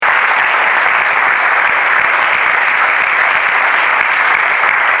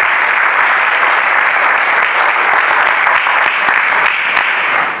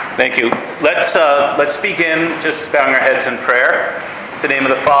Thank you. Let's begin just bowing our heads in prayer. In the name of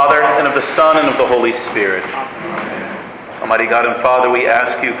the Father, and of the Son, and of the Holy Spirit. Almighty God and Father, we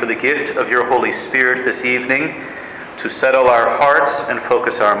ask you for the gift of your Holy Spirit this evening to settle our hearts and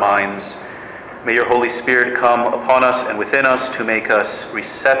focus our minds. May your Holy Spirit come upon us and within us to make us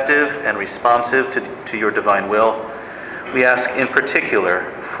receptive and responsive to your divine will. We ask in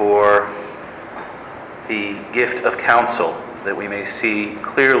particular for the gift of counsel, that we may see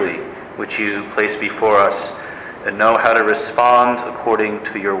clearly which you place before us and know how to respond according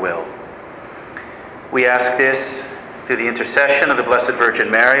to your will. We ask this through the intercession of the Blessed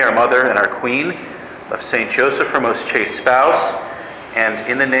Virgin Mary, our Mother and our Queen, of Saint Joseph, her most chaste spouse, and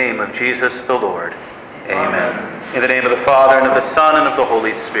in the name of Jesus the Lord. Amen. In the name of the Father, and of the Son, and of the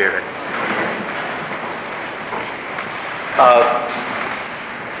Holy Spirit.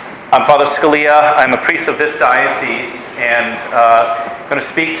 I'm Father Scalia. I'm a priest of this diocese, and I'm going to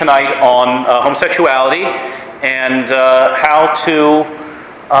speak tonight on homosexuality and how to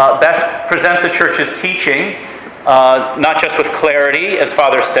best present the Church's teaching, not just with clarity, as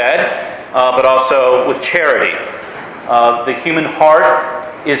Father said, but also with charity. The human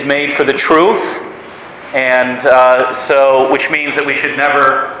heart is made for the truth, and which means that we should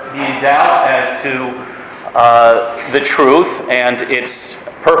never be in doubt as to the truth and its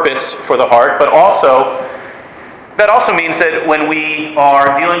purpose for the heart, but that also means that when we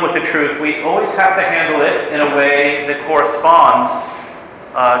are dealing with the truth, we always have to handle it in a way that corresponds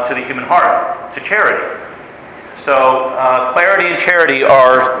to the human heart, to charity. So clarity and charity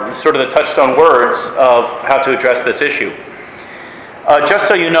are sort of the touchstone words of how to address this issue. Just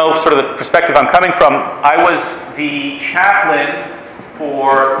so you know sort of the perspective I'm coming from, I was the chaplain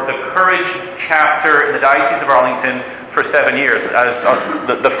for the Courage chapter in the Diocese of Arlington for 7 years. I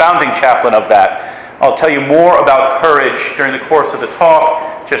was the founding chaplain of that. I'll tell you more about Courage during the course of the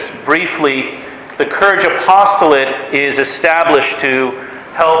talk. Just briefly, the Courage Apostolate is established to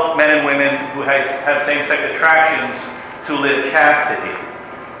help men and women who have same-sex attractions to live chastity.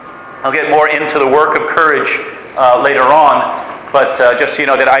 I'll get more into the work of Courage later on, but just so you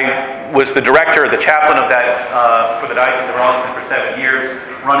know that I was the director, the chaplain of that for the Diocese of Arlington for 7 years,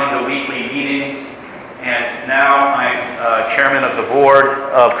 running the weekly meetings, and now I'm chairman of the board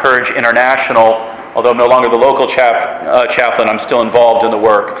of Courage International. Although I'm no longer the local chaplain, I'm still involved in the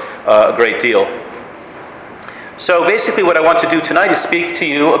work a great deal. So basically what I want to do tonight is speak to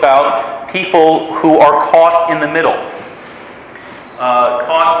you about people who are caught in the middle.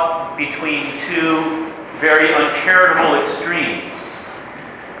 Caught between two very uncharitable extremes.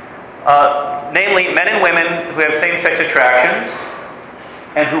 Namely, men and women who have same-sex attractions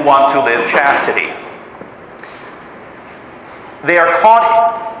and who want to live chastity. They are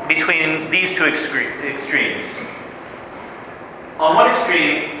caught between these two extremes. On one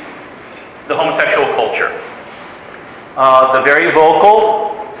extreme, the homosexual culture. The very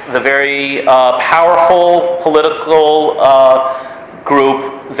vocal, the very powerful political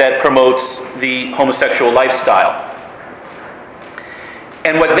group that promotes the homosexual lifestyle.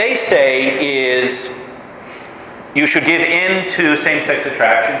 And what they say is you should give in to same-sex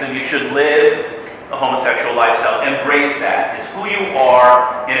attractions and you should live a homosexual lifestyle. Embrace that. It's who you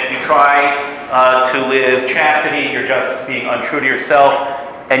are, and if you try to live chastity, you're just being untrue to yourself,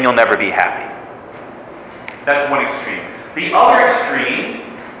 and you'll never be happy. That's one extreme. The other extreme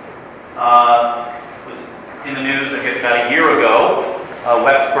was in the news, I guess, about a year ago.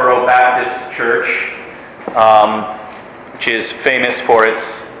 Westboro Baptist Church, which is famous for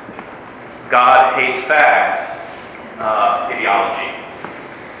its God hates fags ideology.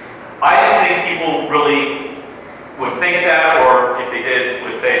 I don't think people really would think that, or if they did,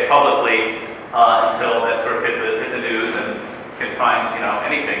 would say it publicly until that sort of hit the news and can find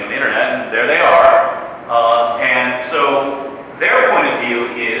anything on the internet, and there they are. And so their point of view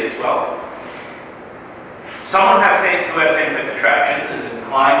is, well, someone who has same-sex attractions is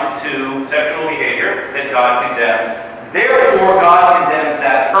inclined to sexual behavior that God condemns. Therefore, God condemns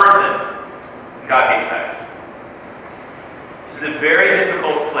that person. God hates fags. This is a very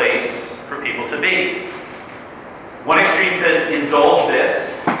difficult place for people to be. One extreme says, indulge this,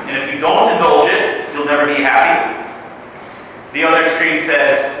 and if you don't indulge it, you'll never be happy. The other extreme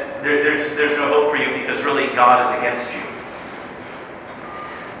says, there's no hope for you because really God is against you.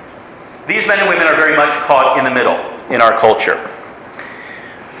 These men and women are very much caught in the middle in our culture.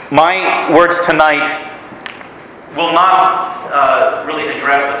 My words tonight will not really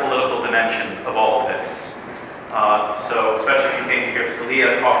address the political dimension of all of this. So especially if you came to hear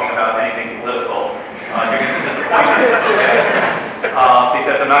Scalia talking about anything political, you're going to be disappointed, okay?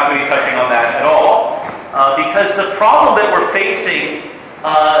 Because I'm not going to be touching on that at all. Because the problem that we're facing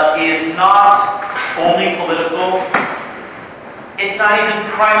is not only political, it's not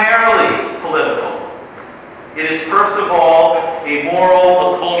even primarily political. It is, first of all, a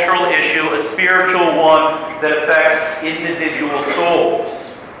moral, a cultural issue, a spiritual one that affects individual souls.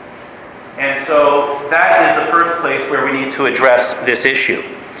 And so that is the first place where we need to address this issue.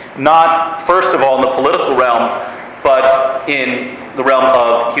 Not, first of all, in the political realm, but in the realm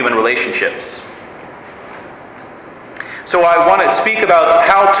of human relationships. So I want to speak about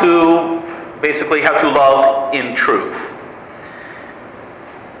how to love in truth.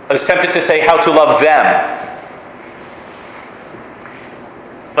 I was tempted to say how to love them,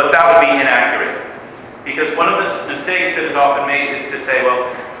 but that would be inaccurate. Because one of the mistakes that is often made is to say,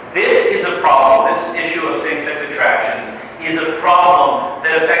 well, this is a problem, this issue of same-sex attractions is a problem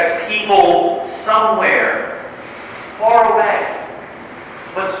that affects people somewhere far away,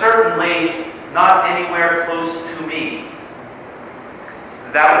 but certainly not anywhere close to me.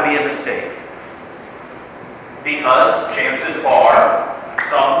 That would be a mistake. Because chances are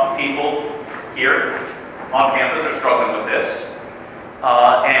some people here on campus are struggling with this.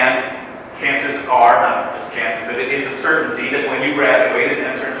 And chances are, not just chances, but it is a certainty that when you graduate and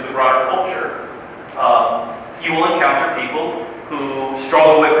enter into the broader culture, you will encounter people who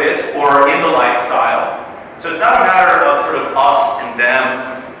struggle with this or are in the lifestyle. So it's not a matter of sort of us and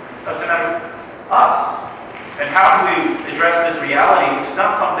them, it's a matter of us. And how do we address this reality, which is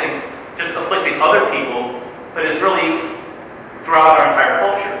not something just afflicting other people, but is really throughout our entire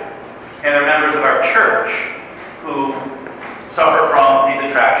culture. And they're members of our church who suffer from these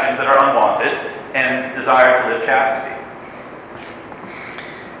attractions that are unwanted and desire to live chastity.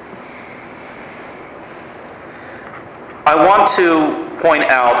 I want to point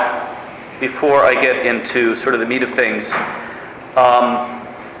out, before I get into sort of the meat of things,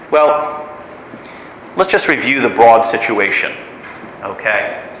 let's just review the broad situation,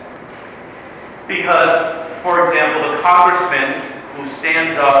 okay? Because, for example, the congressman who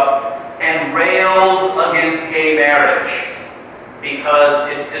stands up and rails against gay marriage because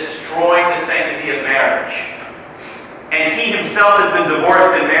it's destroying the sanctity of marriage, and he himself has been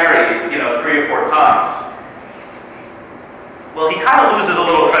divorced and married, 3 or 4 times, well, he kind of loses a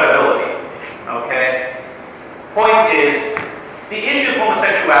little credibility, okay? Point is, the issue of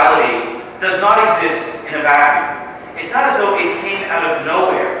homosexuality does not exist in a vacuum. It's not as though it came out of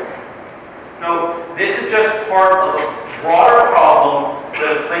nowhere. No, this is just part of a broader problem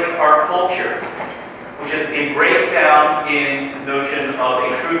that afflicts our culture, which is a breakdown in the notion of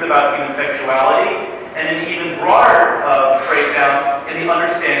a truth about human sexuality, and an even broader breakdown in the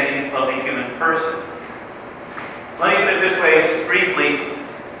understanding of the human person. Let me put it this way, just briefly.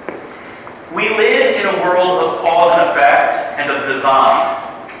 We live in a world of cause and effect and of design,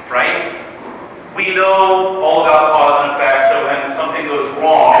 right? We know all about cause and effect, so when something goes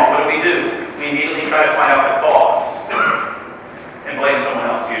wrong, what do? We immediately try to find out the cause and blame someone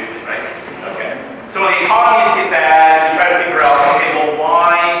else usually, right? Okay. So when the economies get bad, we try to figure out, okay, well,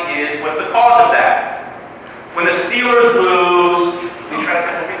 what's the cause of that? When the Steelers lose, we try to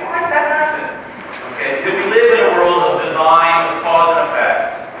say, okay, why did that happen? Okay, because we live in a world of design, of cause and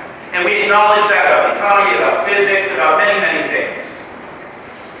effect. And we acknowledge that about the economy, about physics, about many, many things.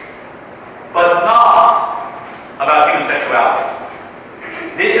 But not about human sexuality.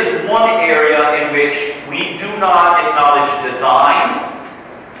 This is one area in which we do not acknowledge design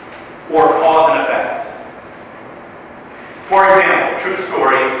or cause and effect. For example, true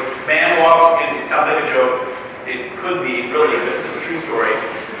story, man walks in, it sounds like a joke, it could be really, but it's a true story.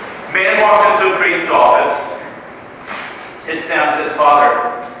 Man walks into a priest's office, sits down and says,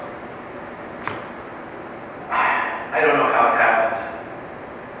 "Father, I don't know how it happened,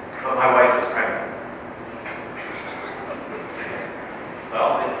 but my wife is pregnant."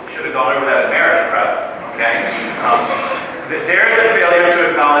 Well, it should have gone over that in marriage prep, okay? There is a failure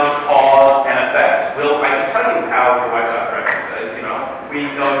to acknowledge cause and effect. Will, I can tell you how your wife got pregnant. We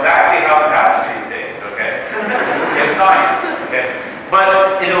know exactly how it happens these days, okay? It's science, okay? But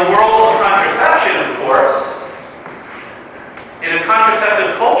in a world of contraception, of course, in a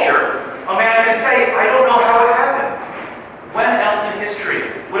contraceptive culture, a man can say, "I don't know how it happened." When else in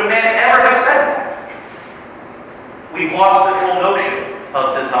history would a man ever have said that? We've lost this whole notion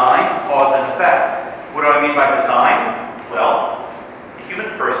of design, cause, and effect. What do I mean by design? Well, the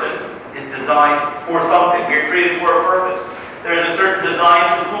human person is designed for something. We're created for a purpose. There's a certain design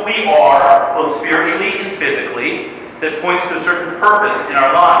to who we are, both spiritually and physically, that points to a certain purpose in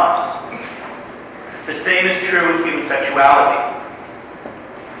our lives. The same is true with human sexuality.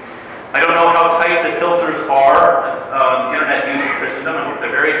 I don't know how tight the filters are, internet use in Christendom, they're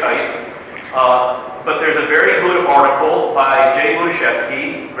very tight. But there's a very good article by J.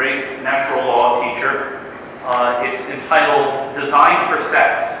 Bushevsky, great natural law teacher. It's entitled Design for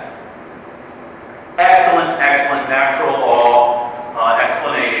Sex. Excellent, excellent natural law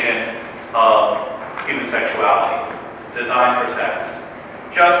explanation of human sexuality. Design for sex.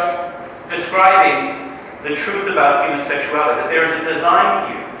 Just describing the truth about human sexuality, that there's a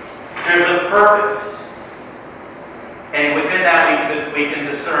design here. There's a purpose. And within that, we can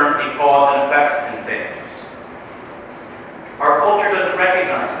discern the cause and effect in things. Our culture doesn't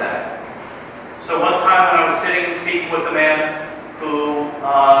recognize that. So one time when I was sitting and speaking with a man who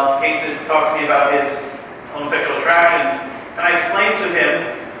came to talk to me about his homosexual attractions, and I explained to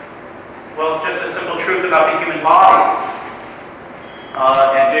him, well, just a simple truth about the human body.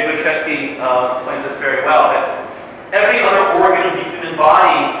 And Jay Bushevsky explains this very well, that every other organ of the human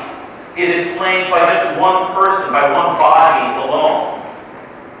body is explained by just one person, by one body alone.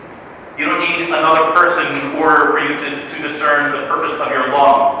 You don't need another person in order for you to discern the purpose of your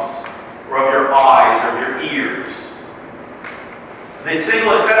lungs, or of your eyes, or of your ears. The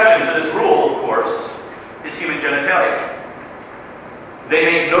single exception to this rule, of course, is human genitalia. They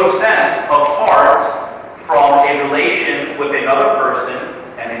make no sense apart from a relation with another person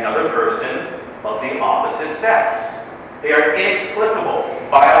and another person of the opposite sex. They are inexplicable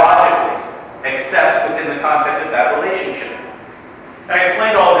biologically, except within the context of that relationship. And I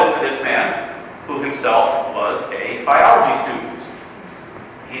explained all this to this man, who himself was a biology student.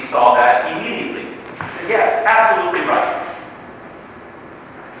 He saw that immediately. He said, yes, absolutely right.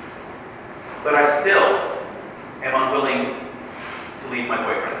 But I still am unwilling to leave my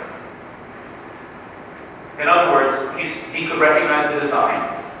boyfriend. In other words, he could recognize the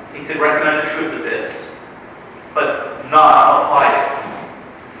design. He could recognize the truth of this, but not apply it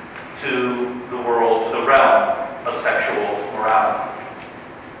to the world, to the realm of sexual morality.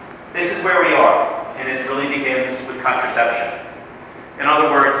 This is where we are, and it really begins with contraception. In other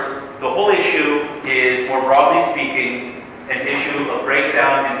words, the whole issue is, more broadly speaking, an issue of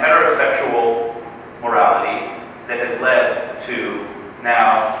breakdown in heterosexual morality that has led to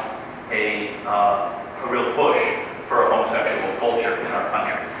now a real push for a homosexual culture in our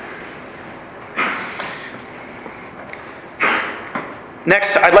country.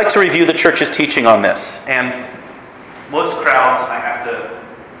 Next, I'd like to review the church's teaching on this. And most crowds, I have to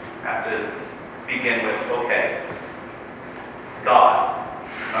begin with, okay, God.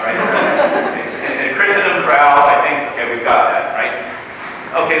 All right? In a Christendom crowd, I think, okay, we've got that, right?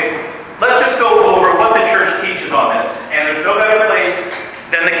 Okay, let's just go over what the church teaches on this. And there's no better place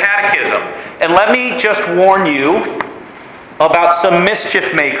than the Catechism. And let me just warn you about some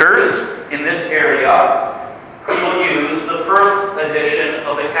mischief makers in this area who will use the first edition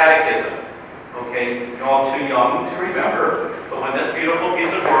of the Catechism. Okay, you're all too young to remember, but when this beautiful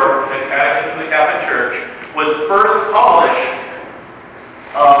piece of work, the Catechism of the Catholic Church, was first published,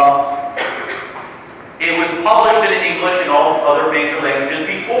 it was published in English and all other major languages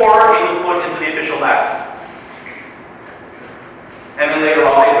before it was put into the official Latin. And then later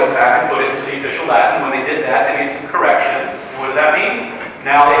on they went back and put it into the official Latin. When they did that, they made some corrections. What does that mean?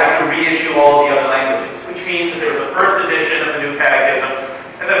 Now they have to reissue all the other languages, which means that there was a first edition of the New Catechism,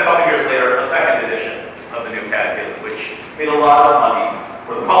 and then a couple years later, a second edition of the New Catechism, which made a lot of money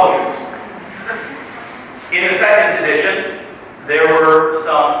for the publishers. In the second edition, there were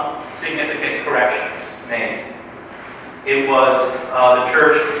some significant corrections made. It was the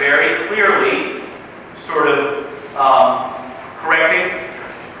church very clearly sort of correcting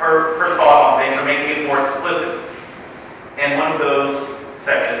her thought on things or making it more explicit. And one of those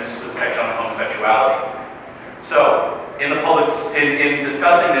sections was a section on homosexuality. So, in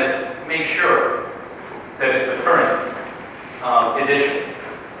discussing this, make sure that it's the current edition.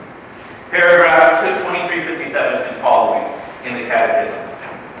 Paragraph 2357 and following in the Catechism.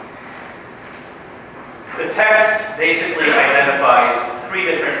 The text basically identifies three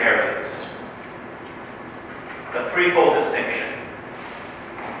different areas. A threefold distinction.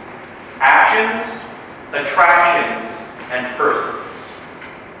 Actions, attractions, and persons.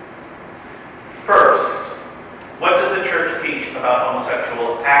 First, what does the church teach about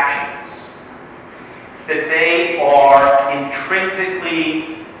homosexual actions? That they are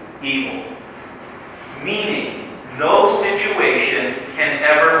intrinsically evil. Meaning, no situation can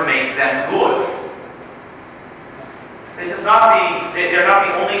ever make them good. They're not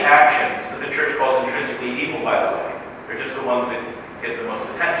the only actions that the church calls intrinsically evil, by the way. They're just the ones that get the most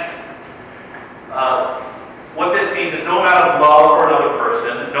attention. What this means is no amount of love for another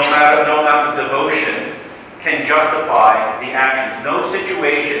person, no amount of devotion can justify the actions. No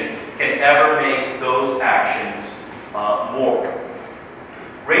situation can ever make those actions moral.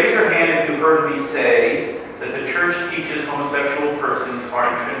 Raise your hand if you heard me say that the church teaches homosexual persons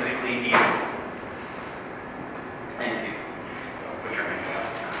are intrinsically evil. Thank you. Put your hand down.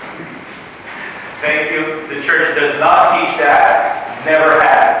 Thank you. The church does not teach that, never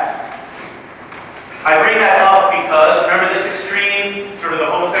has. I bring that up because, remember this extreme, sort of the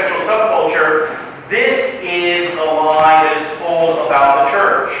homosexual subculture, this is the lie that is told about the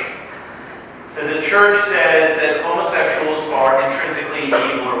church. That the church says that homosexuals are intrinsically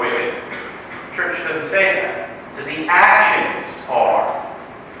evil or wicked. The church doesn't say that. That the actions are.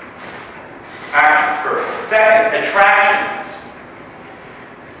 Actions first. Second, attractions.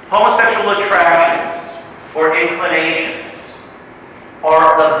 Homosexual attractions or inclinations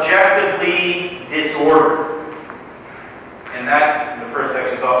are objectively disordered. And that, in the first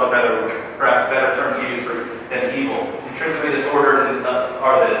section, is also perhaps better term to use than evil. Intrinsically disordered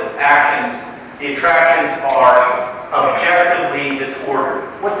are the actions. The attractions are objectively disordered.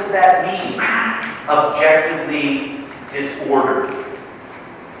 What does that mean? Objectively disordered.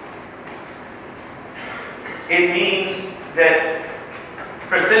 It means that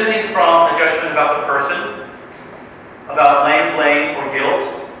prescinding from a judgment about the person, about blame or guilt,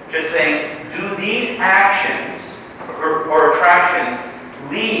 just saying, do these actions or attractions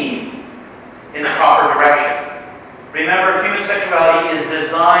lead in the proper direction? Remember, human sexuality is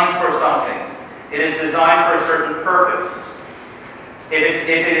designed for something. It is designed for a certain purpose. If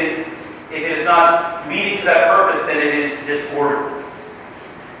it is not leading to that purpose, then it is disordered.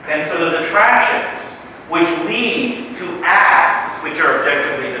 And so those attractions which lead to acts which are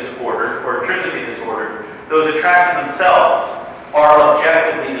objectively disordered or intrinsically disordered, those attractions themselves are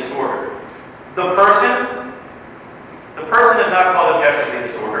objectively disordered. The person is not called objectively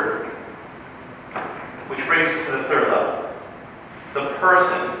disordered, which brings us to the third level. The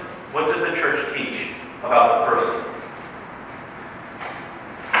person. What does the church teach about the person?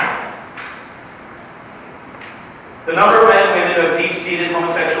 The number of men and women who have deep-seated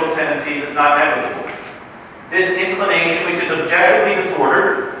homosexual tendencies is not negligible. This inclination, which is objectively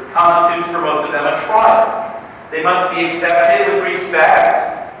disordered, constitutes for most of them a trial. They must be accepted with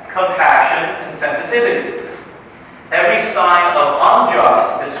respect, compassion, and sensitivity. Every sign of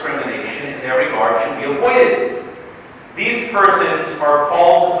unjust discrimination in their regard should be avoided. These persons are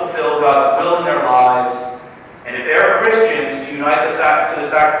called to fulfill God's will in their lives, and if they are Christians, to unite to the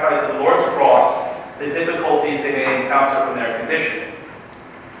sacrifice of the Lord's cross, the difficulties they may encounter from their condition.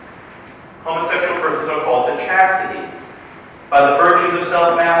 Homosexual persons are called to chastity, by the virtues of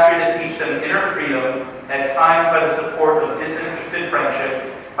self-mastery that teach them inner freedom, at times by the support of disinterested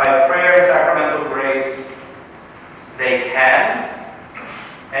friendship, by prayer and sacramental grace. They can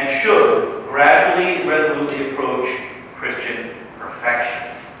and should gradually and resolutely approach Christian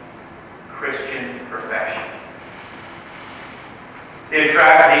perfection. Christian perfection. The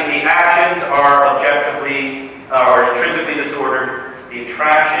actions are intrinsically disordered. The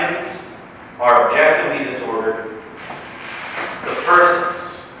attractions are objectively disordered. The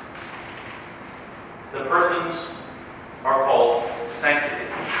persons are called to sanctity.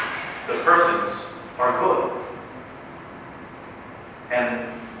 The persons are good. And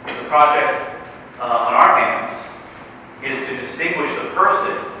the project on our hands is to distinguish the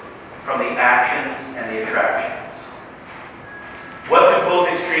person from the actions and the attractions. What do both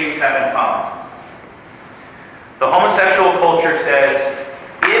extremes have in common? The homosexual culture says,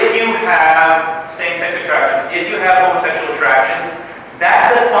 if you have same-sex attractions, if you have homosexual attractions,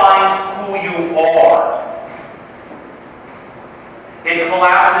 that defines who you are. It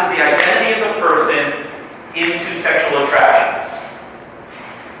collapses the identity of the person into sexual attractions.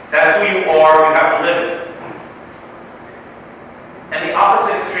 That's who you are, you have to live it. And the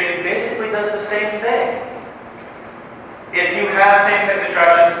opposite extreme basically does the same thing. If you have same-sex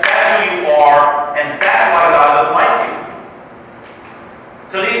attractions, that's who you are, and that's why God doesn't like you.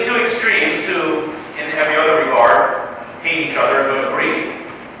 So these two extremes, who in every other regard hate each other and don't agree,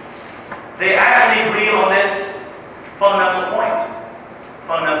 they actually agree on this fundamental point,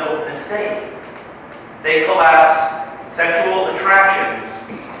 fundamental mistake. They collapse sexual attractions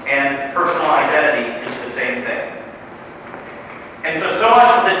and personal identity into the same thing. And so much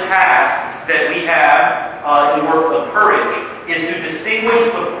of the task that we have in work of courage is to distinguish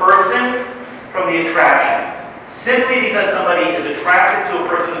the person from the attractions. Simply because somebody is attracted to a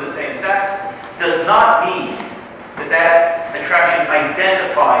person of the same sex does not mean that attraction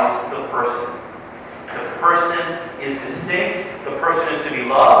identifies the person. The person is distinct. The person is to be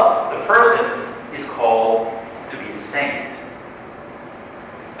loved. The person is called to be a saint.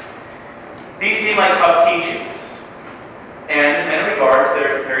 These seem like tough teachings. And in many regards,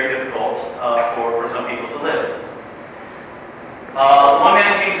 they're very difficult for some people to live. One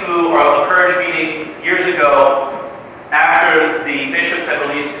man came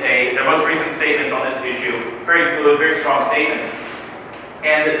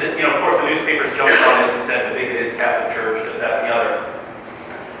And, of course, the newspapers jumped on it and said the bigoted Catholic Church, this, that, and the other.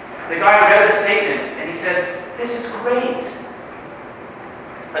 The guy read the statement, and he said, this is great.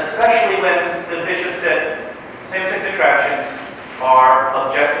 Especially when the bishop said same-sex attractions are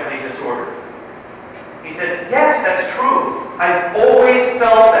objectively disordered. He said, yes, that's true. I've always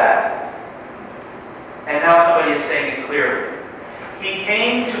felt that. And now somebody is saying it clearly. He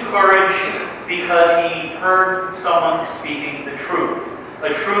came to courage because he heard someone speaking the truth.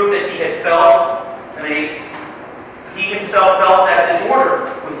 A truth that he had felt, and he himself felt that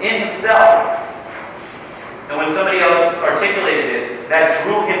disorder within himself. And when somebody else articulated it, that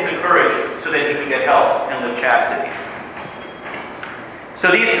drew him to courage so that he could get help and live chastity.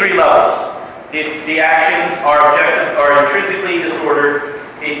 So these three levels. The actions are intrinsically disordered.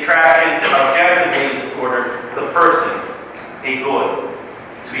 The attractions are objectively disordered. The person, a good.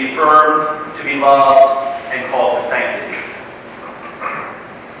 To be affirmed, to be loved, and called to sanctity.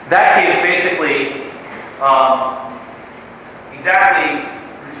 That gives basically exactly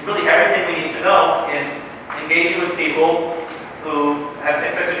really everything we need to know in engaging with people who have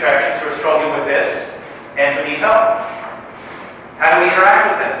same-sex attractions, who are struggling with this, and who need help. How do we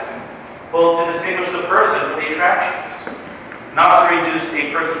interact with them? Well, to distinguish the person from the attractions. Not to reduce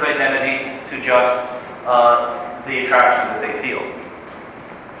a person's identity to just the attractions that they feel.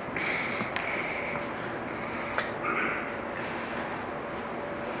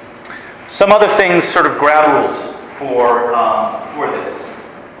 Some other things, sort of ground rules for this.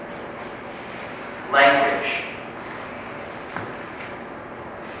 Language.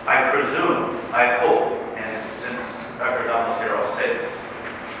 I presume, I hope, and since Dr. Donald's here, I'll say this.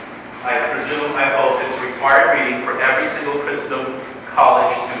 I presume, I hope it's required reading for every single Christendom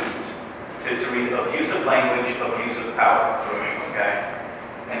college student to read abusive language, abuse of power. Okay?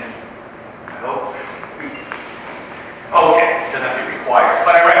 And I hope. Okay, it doesn't have to be required,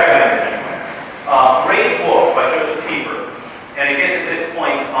 but I recommend it anyway. Great book by Joseph Pieper, and it gets at this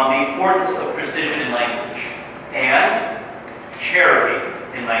point on the importance of precision in language and charity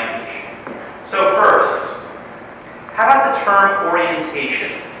in language. So first, how about the term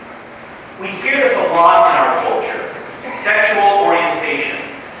orientation? We hear this a lot in our culture, sexual orientation.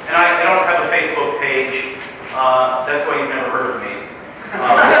 And I don't have a Facebook page, that's why you've never heard of me.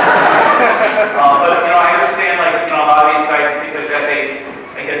 But I understand, a lot of these sites and things like that,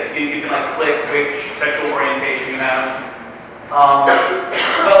 I guess you can click which sexual orientation you have. Well,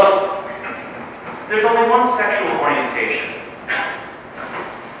 there's only one sexual orientation.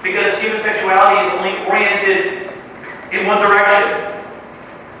 Because human sexuality is only oriented in one direction,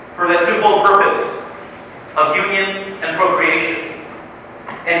 for that twofold purpose of union and procreation.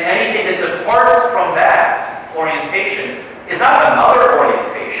 And anything that departs from that orientation is not another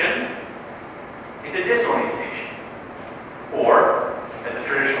orientation, it's a disorientation. Or, as the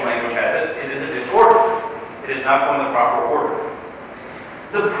traditional language has it, it is a disorder. It is not going the proper order.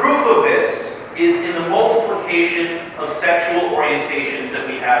 The proof of this is in the multiplication of sexual orientations that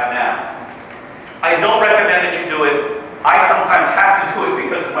we have now. I don't recommend that you do it. I sometimes have to do it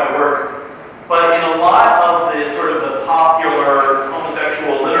because of my work. But in a lot of the sort of the popular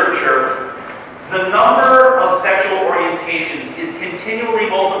homosexual literature, the number of sexual orientations is continually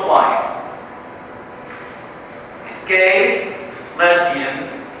multiplying. It's gay,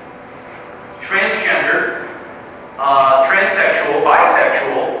 lesbian, transgender, transsexual,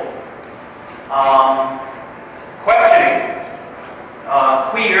 bisexual, questioning,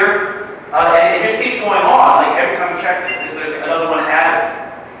 queer, and it just keeps going on. Every time you check, there's another one added.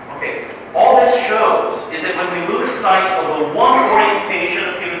 Okay, all this shows is that when we lose sight of the one orientation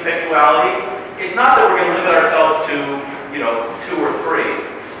of human sexuality, it's not that we're going to limit ourselves to, 2 or 3.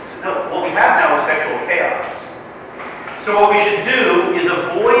 No, what we have now is sexual chaos. So what we should do is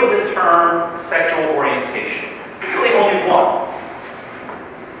avoid the term sexual orientation. There's really only one.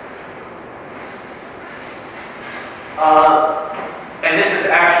 And this is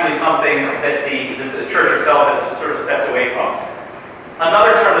actually something that the church itself has sort of stepped away from.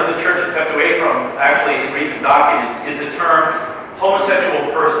 Another term that the church has stepped away from, actually in recent documents, is the term homosexual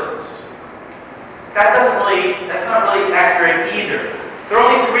persons. That's not really accurate either. There are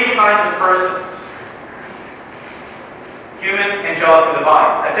only 3 kinds of persons. Human, angelic, and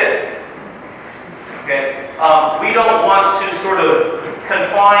divine. That's it. Okay? We don't want to sort of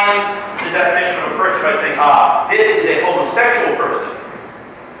confine the definition of a person by saying, this is a homosexual person.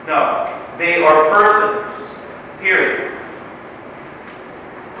 No. They are persons. Period.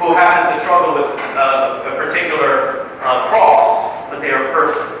 Who happen to struggle with a particular cross, but they are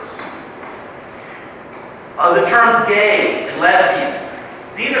persons. The terms gay and lesbian,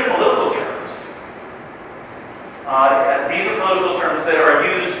 these are political terms. These are political terms that are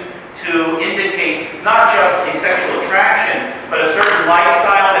to indicate not just a sexual attraction, but a certain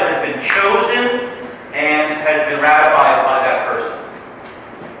lifestyle that has been chosen and has been ratified by that person.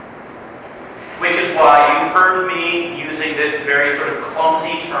 Which is why you've heard me using this very sort of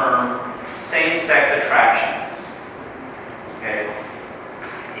clumsy term, same-sex attractions. Okay?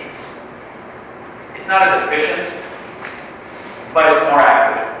 It's not as efficient, but it's more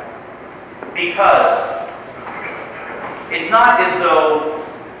accurate. Because it's not as though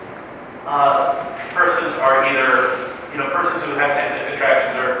persons are either, persons who have same-sex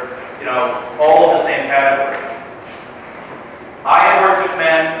attractions are, all of the same category. I have worked with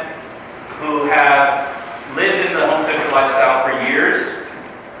men who have lived in the homosexual lifestyle for years,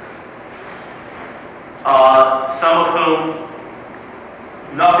 some of whom,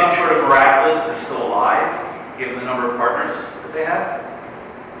 nothing short of miraculous, are still alive, given the number of partners that they have,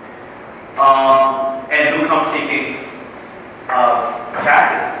 and who come seeking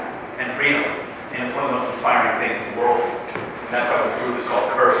chastity and freedom. And it's one of the most inspiring things in the world. And that's why the group is called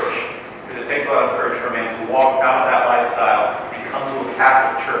Courage. Because it takes a lot of courage for a man to walk out of that lifestyle and come to a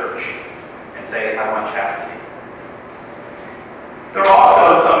Catholic church and say, I want chastity. There are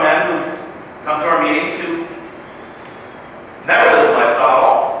also some men who come to our meetings who never live the lifestyle at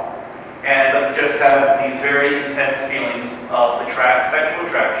all, and just have these very intense feelings of sexual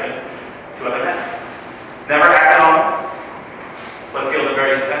attraction to other men. Never acted on them, but feel them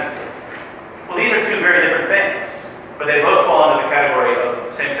very intensely. Well, these are two very different things, but they both fall under the category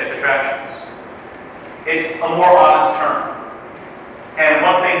of same-sex attractions. It's a more honest term. And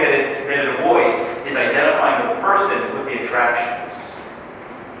one thing that it avoids is identifying the person with the attractions.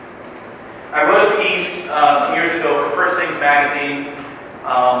 I wrote a piece some years ago for First Things magazine.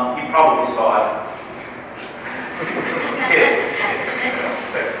 You probably saw it.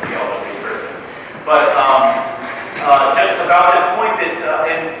 Expect to see all of these person. But just about this point that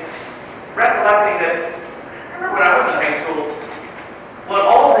in recollecting that, I remember when I was in high school, what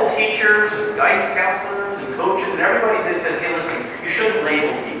all of the teachers, and guidance counselors, and coaches, and everybody did says, hey, listen, you shouldn't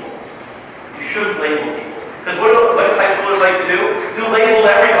label people. You shouldn't label people. Because what do high schoolers like to do? To label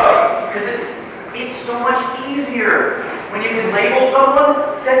everybody. Because it's so much easier. When you can label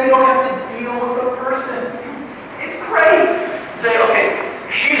someone, then you don't have to deal with the person. It's great. Say, okay,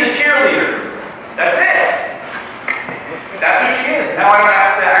 she's a cheerleader. That's it. That's who she is. Now I don't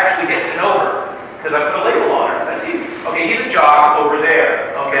have to actually get to know her because I put a label on her. That's easy. Okay, he's a jock over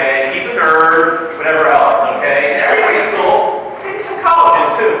there. Okay, he's a nerd, whatever else. Okay, and every high school, maybe some colleges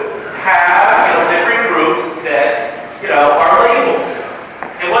too, have different groups that are labeled.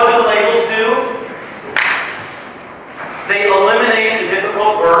 And what do the labels do? They eliminate the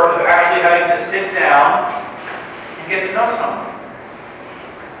difficult work of actually having to sit down and get to know someone.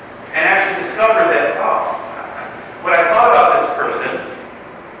 And actually discover that, what I thought about this person,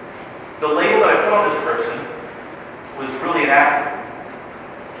 the label that I put on this person, was really inaccurate.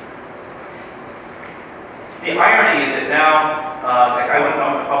 The irony is that now, I went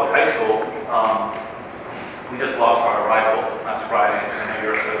to public high school. We just lost our rival last Friday. I know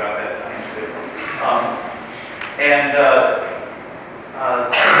you're upset about that.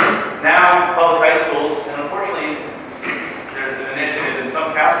 Now public high schools, and unfortunately there's an initiative in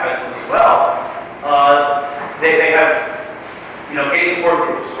some Catholic high schools as well, they have gay support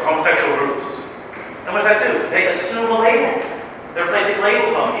groups or homosexual groups. And what does that do? They assume a label. They're placing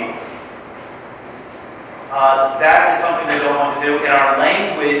labels on people. That is something we don't want to do, and our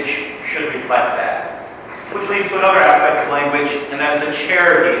language should reflect that. Which leads to another aspect of language, and that's the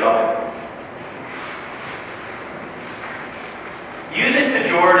charity of it. Using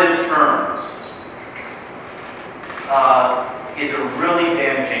pejorative terms is a really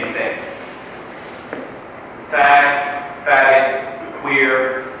damaging thing. Fag, faggot,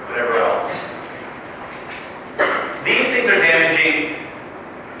 queer, whatever else. These things are damaging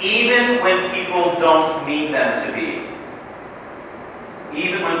even when people don't mean them to be.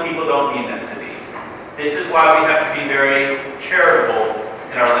 Even when people don't mean them to be. This is why we have to be very charitable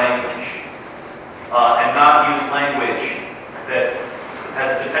in our language and not use language that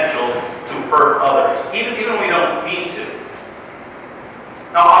has the potential to hurt others, even when we don't mean to.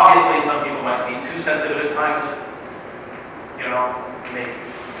 Now, obviously, some people might be too sensitive at times.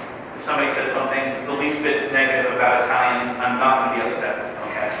 If somebody says something the least bit negative about Italians, I'm not going to be upset.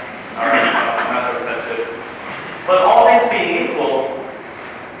 Okay, all right, I'm not that sensitive. But all things being equal,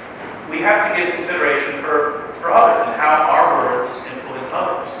 we have to give consideration for others and how our words influence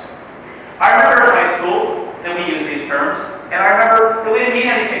others. I remember in high school that we used these terms, and I remember that we didn't mean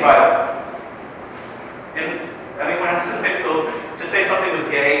anything by them. When I was in high school, to say something was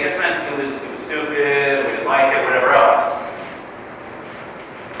gay just meant it was stupid, we didn't like it, whatever else.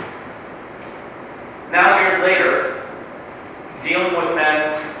 Now, years later, dealing with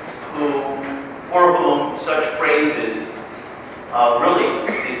men for whom such phrases really,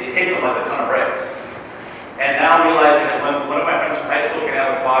 they hit them like a ton of bricks. And now realizing that when one of my friends from high school came out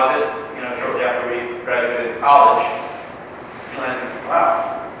of the closet, shortly after we graduated college, realizing,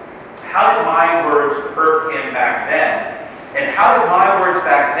 wow, how did my words hurt him back then? And how did my words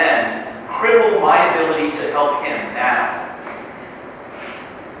back then cripple my ability to help him now?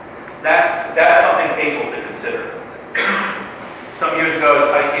 That's something painful to consider. Some years ago, I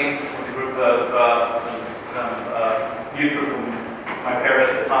was hiking with a group of some youth group from my parish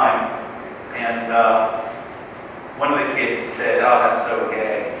at the time, and one of the kids said, "Oh, that's so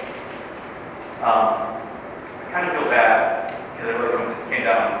gay." I kind of feel bad because it really came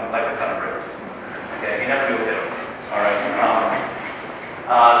down like a ton of bricks. Okay, you never knew it. All right.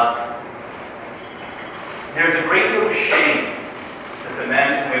 There's a great deal of shame that the men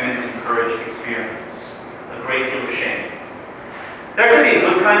and women encourage experience. A great deal of shame. There can be a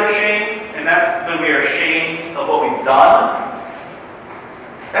good kind of shame, and that's when we are ashamed of what we've done.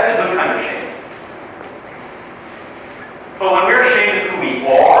 That's a good kind of shame. But when we're ashamed of who we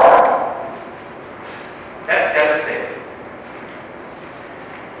are, that's devastating.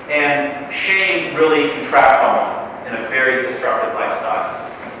 And shame really can trap someone in a very destructive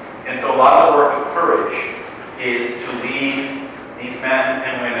lifestyle. And so a lot of the work of courage is to lead these men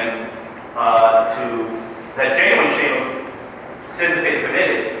and women to that genuine shame of sins that they've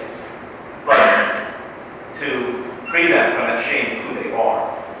committed, but to free them from that shame of who they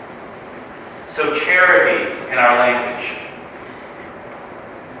are. So charity in our language.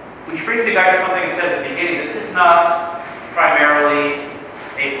 Which brings me back to something I said at the beginning. This is not primarily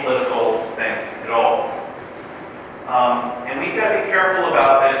a political thing at all. And we've got to be careful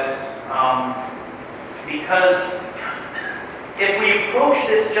about this because if we approach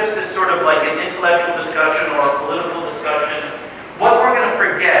this just as sort of like an intellectual discussion or a political discussion, what we're going to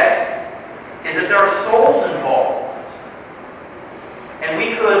forget is that there are souls involved. And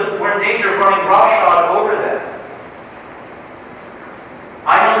we're in danger of running roughshod over them.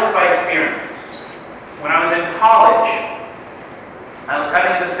 I know this by experience. When I was in college, I was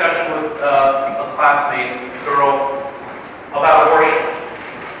having a discussion with a classmate, a girl, about abortion.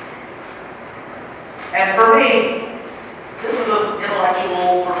 And for me, this was an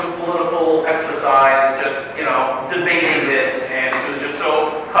intellectual, sort of political exercise, just, debating this, and it was just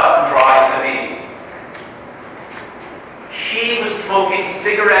so cut and dry to me. She was smoking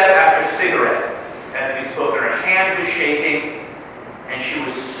cigarette after cigarette as we spoke, and her hand was shaking, and she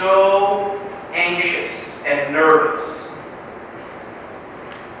was so anxious and nervous.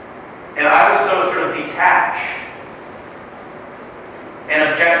 And I was so sort of detached and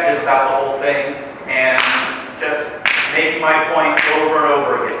objective about the whole thing, and just making my points over and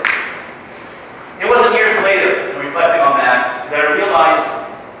over again. It wasn't years later, reflecting on that I realized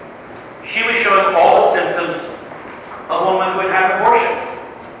she was showing all the symptoms of a woman who had had an abortion.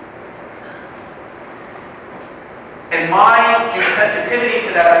 And my insensitivity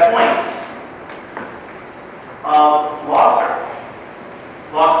to that point lost her.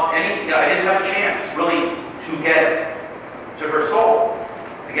 I didn't have a chance, really, to get to her soul,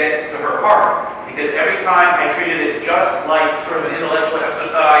 to get to her heart. Because every time I treated it just like sort of an intellectual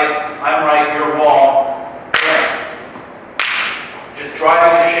exercise, I'm right, you're wrong, just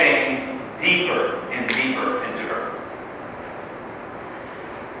driving the shame deeper and deeper into her.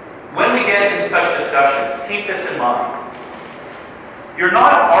 When we get into such discussions, keep this in mind. You're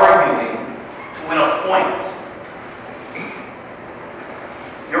not arguing to win a point.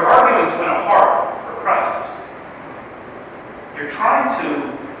 You're arguing to win a heart for Christ. You're trying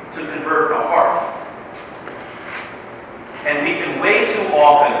to convert a heart. And we can way too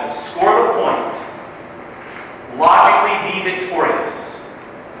often score the point, logically be victorious,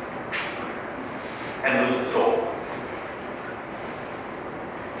 and lose the soul.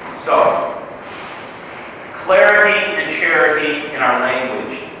 So, clarity and charity in our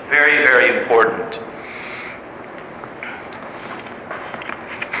language, very, very important.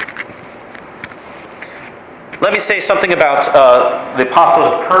 Let me say something about the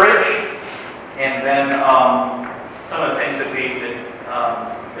apostolic courage, and then some of the things that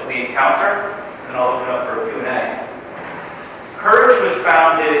we encounter, and I'll open it up for Q&A. Courage was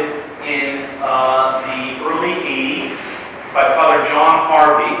founded in the early 80s by Father John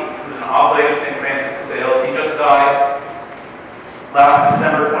Harvey, who's an oblate of St. Francis de Sales. He just died last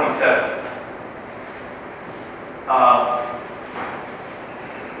December 27th.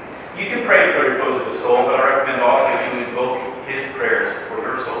 You can pray for the repose of the soul, but I recommend also that you invoke his prayers for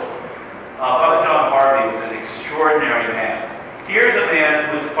your soul. Father John Harvey was an extraordinary man. Here's a man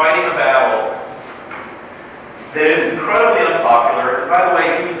who was fighting a battle that is incredibly unpopular. And by the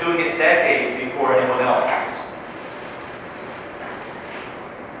way, he was doing it decades before anyone else.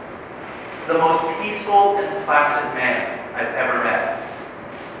 The most peaceful and placid man I've ever met.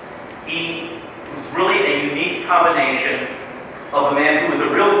 He was really a unique combination of a man who was a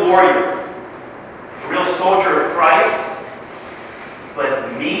real warrior, a real soldier of Christ,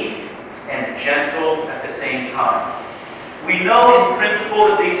 but meek and gentle at the same time. We know in principle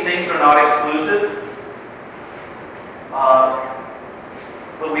that these things are not exclusive,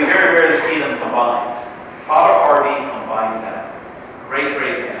 but we very rarely see them combined. Father Harvey combined that. Great,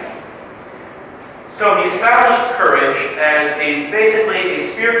 great man. So he established Courage as basically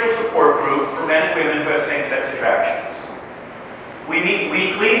a spiritual support group for men and women who have same-sex attractions. We meet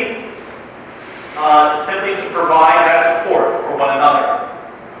weekly simply to provide that support for one another.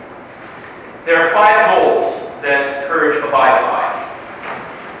 There are 5 goals that Courage abides by,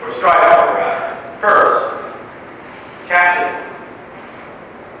 or strives for rather. First, chastity.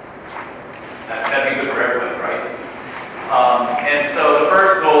 That'd be good for everybody, right? And so the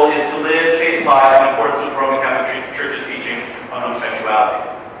first goal is to live chaste lives in accordance with Roman Catholic Church's teaching on homosexuality.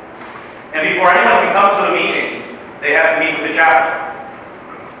 And before anyone can come to the meeting, they have to meet with the chaplain.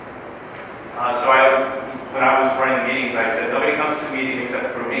 When I was running the meetings, I said, nobody comes to the meeting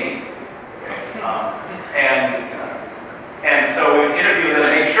except for me. And so we interview them to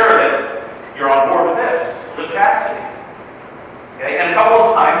make sure that you're on board with this, live chastity. Okay? And a couple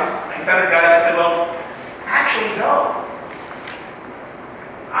of times, I encountered guys who said, well, actually, no.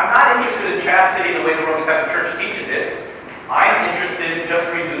 I'm not interested in chastity the way the Roman Catholic Church teaches it. I'm interested in just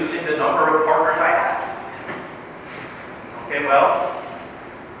reducing the number of partners I have. Okay, well,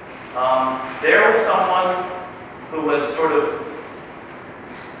 there was someone who was sort of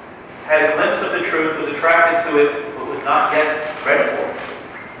had a glimpse of the truth, was attracted to it, but was not yet ready for it.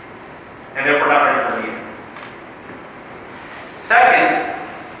 And therefore not ready for me. Second,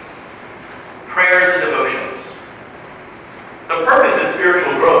 prayers and devotions. The purpose is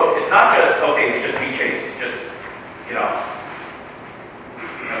spiritual growth. It's not just, okay, just be chaste. Just,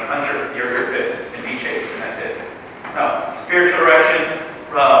 punch your fists and be chaste, and that's it. No. Spiritual direction,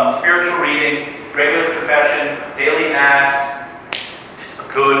 spiritual reading, regular confession, daily mass, just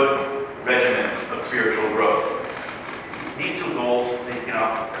a good regimen of spiritual growth. These 2 goals,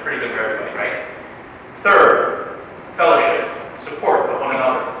 are pretty good for everybody, right? Third, fellowship, support of one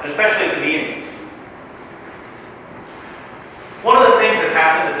another, and especially at the meetings. One of the things that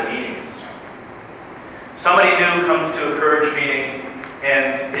happens at the meetings, somebody new comes to a Courage meeting,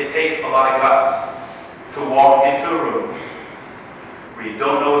 and it takes a lot of guts to walk into a room where you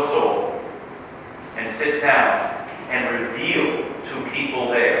don't know a soul and sit down and reveal to people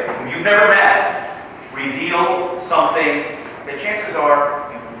there whom you've never met, reveal something that chances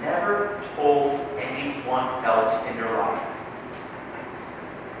are you've never told anyone else in your life.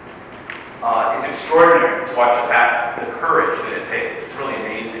 It's extraordinary to watch this happen, the courage that it takes. It's really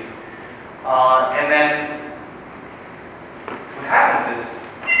amazing. And then what happens is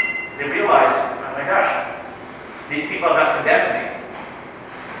they realize, oh my gosh, these people have not condemned me,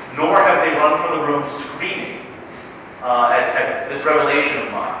 nor have they run from the room screaming at this revelation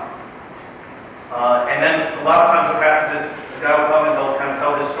of mine. And then a lot of times what happens is the guy will come and he'll kind of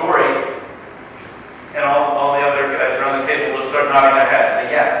tell his story, and all the other guys around the table will start nodding their heads and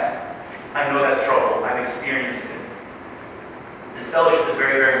say, yes, I know that struggle. I've experienced it. This fellowship is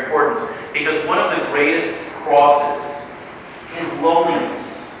very, very important because one of the greatest crosses is loneliness.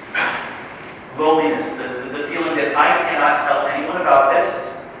 Loneliness, the feeling that I cannot tell anyone about this.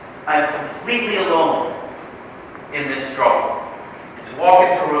 I'm completely alone in this struggle. And to walk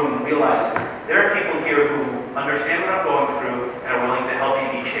into a room and realize there are people here who understand what I'm going through and are willing to help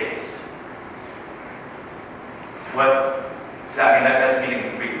me be chaste. That's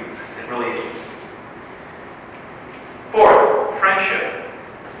meaning for you. It really is. Fourth, friendship.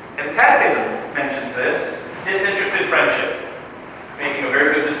 And the Catechism mentions this, disinterested friendship, making a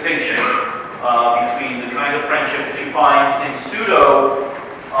very good distinction between the kind of friendship that you find in pseudo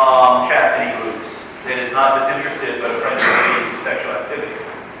chastity groups that is not disinterested but a friendship leads to sexual activity.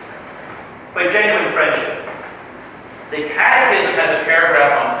 But genuine friendship. The Catechism has a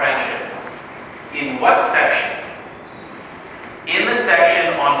paragraph on friendship. In what section? In the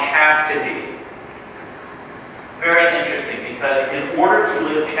section on chastity. Very interesting, because in order to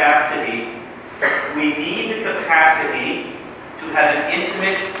live chastity, we need the capacity to have an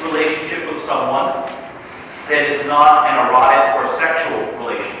intimate relationship with someone that is not an erotic or sexual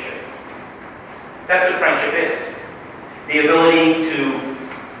relationship. That's what friendship is. The ability to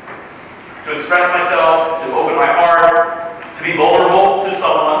express myself, to open my heart, to be vulnerable to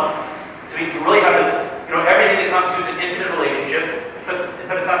someone, to really have this, everything that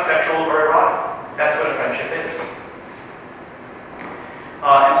not sexual or erotic. That's what a friendship is.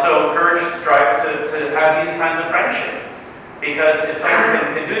 And so Courage strives to have these kinds of friendship. Because if someone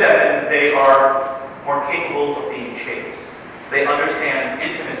can do that, then they are more capable of being chaste. They understand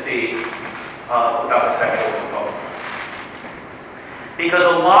intimacy without a sexual component. Because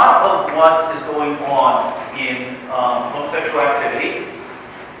a lot of what is going on in homosexual activity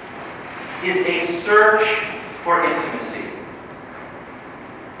is a search for intimacy,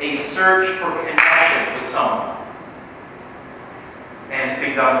 a search for connection with someone, and it's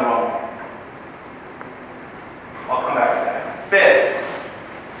being done wrong. I'll come back to that.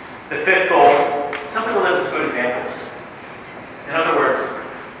 The fifth goal, simply to live as good examples. In other words,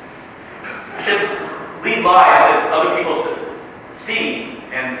 we should lead lives that other people see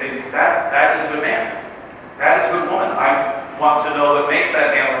and say, that is a good man. That is a good woman. I want to know what makes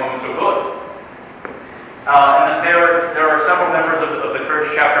that man or woman so good. And there are several members of the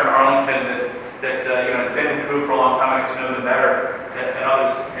Courage chapter in Arlington that have been in the group for a long time. I get to know them better than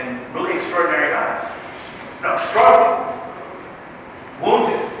others, and really extraordinary guys. No, struggling,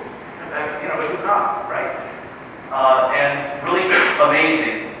 wounded, but who's not, right? And really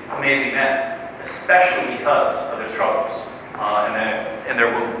amazing men, especially because of their struggles and their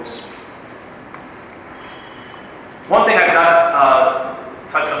wounds. One thing I've not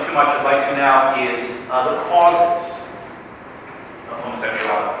touched on too much, I'd like to now, is the causes of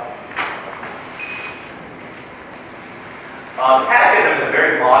homosexuality. The Catechism is a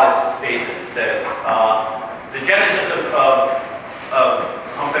very modest statement. It says, the genesis of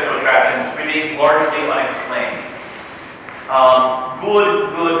homosexual attractions remains largely unexplained.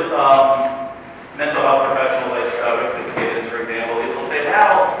 Good mental health professionals like Rick Fitzgibbons, for example, will say,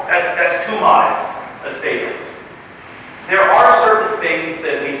 well, that's too modest a statement. There are certain things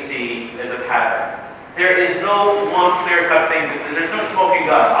that we see as a pattern. There is no one clear-cut thing. There's no smoking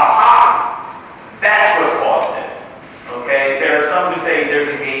gun. Aha! That's what caused it. Okay? There are some who say there's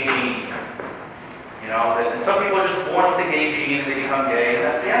a gay gene. And some people are just born with a gay gene and they become gay, and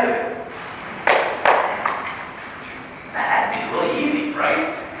that's the end of it. That is really easy,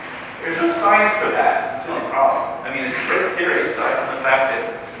 right? There's no science for that. That's the only problem. I mean, it's a great theory aside from the fact that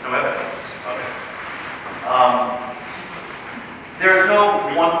there's no evidence of it. There's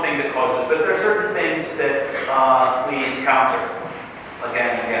no one thing that causes it, but there are certain things that we encounter again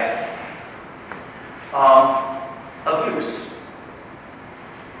and again. Abuse.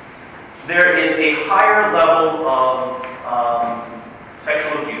 There is a higher level of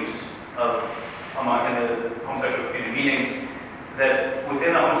sexual abuse in the homosexual community, meaning that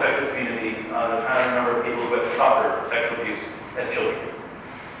within the homosexual community, there's kind of a number of people who have suffered sexual abuse as children.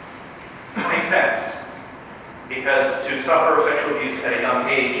 It makes sense, because to suffer sexual abuse at a young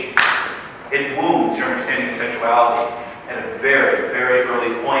age, it wounds your understanding of sexuality at a very, very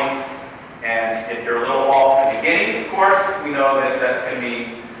early point. And if you're a little off at the beginning, of course, we know that that's going to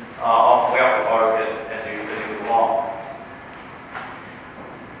be way off the target as you move along.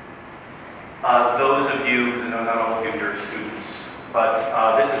 Those of you, because I know not all of you are students, but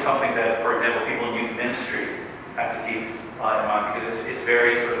this is something that, for example, people in youth ministry have to keep in mind, because it's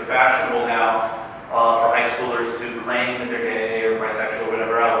very sort of fashionable now for high schoolers to claim that they're gay or bisexual or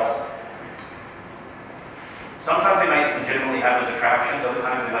whatever else. Sometimes they might legitimately have those attractions, other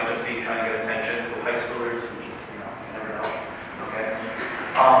times they might just be trying to get attention with high schoolers, which is, you never know. Okay?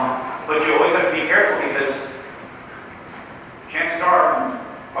 But you always have to be careful, because chances are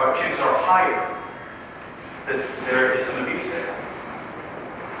higher that there is some abuse there.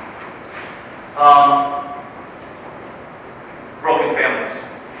 Broken families.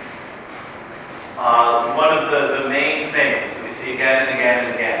 One of the main things that we see again and again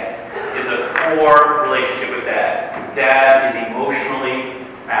and again is a poor relationship with dad. Dad is emotionally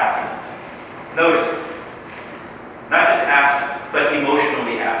absent. Notice, not just absent, but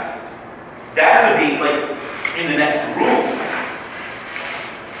emotionally absent. Dad would be like in the next room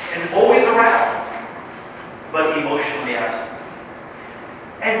and always around, but emotionally absent.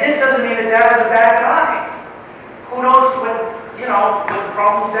 And this doesn't mean that dad is a bad guy. Who knows what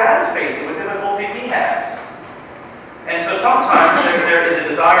problems dad is facing, what difficulties he has. And so sometimes there is a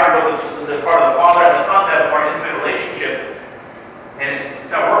desire on the part of the father and the son to have a more intimate relationship, and it's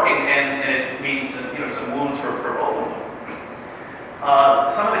not working, and it means some wounds for both of them.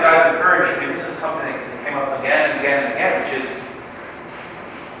 Some of the guys in Courage, this is something that came up again and again and again, which is,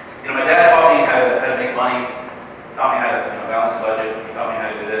 my dad taught me how to make money, taught me how to balance a budget, he taught me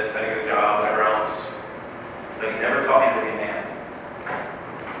how to do this, how to get a job, whatever else, but he never taught me how to be a man.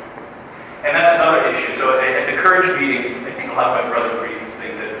 And that's another issue. So at the Courage meetings, I think a lot of my brother agrees this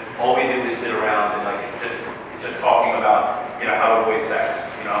thing that all we do is sit around and just talking about how to avoid sex,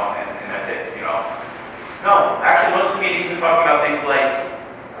 and that's it, No, actually most of the meetings are talking about things like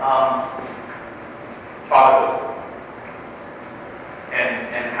fatherhood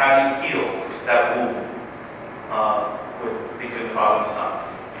and how do you heal that wound between the father and the son,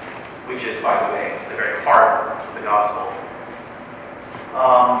 which is, by the way, the very heart of the gospel.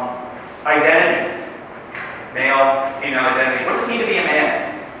 Identity, male, female identity. What does it mean to be a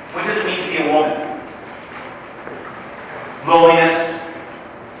man? What does it mean to be a woman? Loneliness,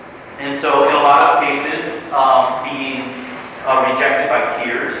 and so in a lot of cases, being rejected by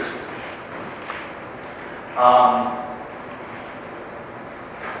peers.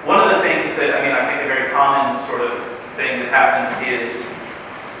 One of the things that, I think a very common sort of thing that happens is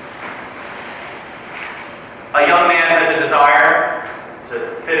a young man has a desire to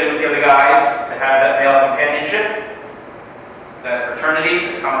fit in with the other guys, to have that male companionship, that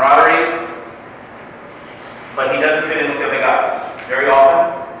fraternity, the camaraderie, but he doesn't fit in with the other guys. Very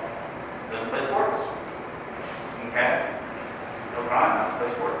often, doesn't play sports. Okay? No crime, not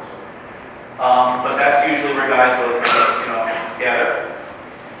play sports. But that's usually where guys really together.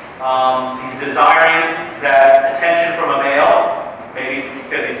 He's desiring that attention from a male, maybe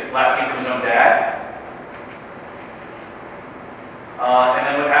because he's lacking from his own dad. And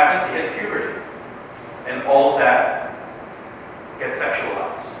then what happens? He hits puberty. And all of that gets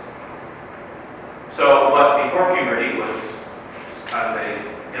sexualized. So what before puberty was kind of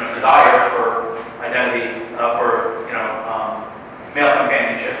a desire for identity, for male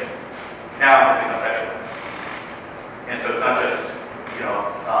companionship, now has become sexualized. And so it's not just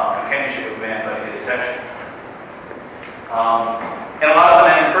companionship with a man, but it is sexual. And a lot of the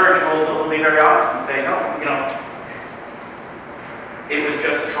men encouraged will be very honest and say, no, it was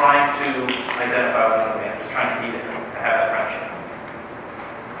just trying to identify with another man, just trying to meet him, to have that friendship.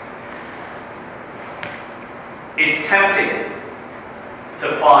 It's tempting to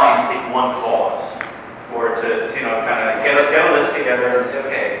find one cause, or to kind of get a list together and say,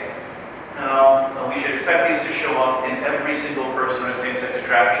 okay, we should expect these to show up in every single person with same-sex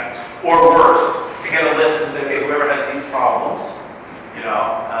attractions, or worse, to get a list and say, okay, whoever has these problems,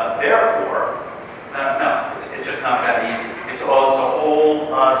 therefore, no, it's just not that easy. It's a whole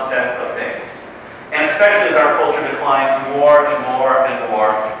set of things, and especially as our culture declines more and more and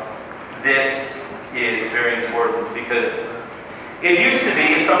more, this is very important, because it used to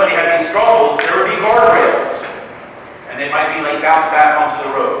be if somebody had these struggles, there would be guardrails, and they might be bounced back onto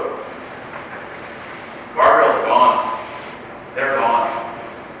the road. Guardrails are gone. They're gone.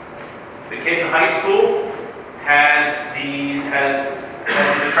 The kid in high school has these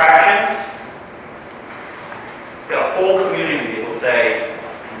attractions. He's got a whole community that will say,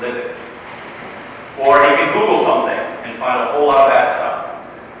 live it. Or he can Google something and find a whole lot of bad stuff.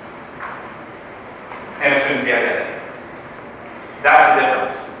 And assumes the identity. That's the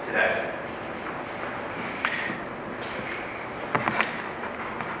difference today.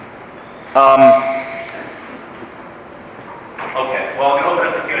 Okay, well, I'm going to open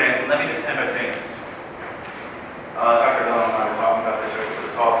up to Q&A. Let me just end by saying this. Dr. Dillon and I were talking about this earlier for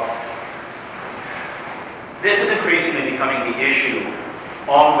the talk. This is increasingly becoming the issue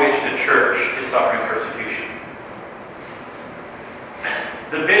on which the church is suffering persecution.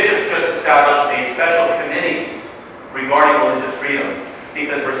 The bishops just established a special committee regarding religious freedom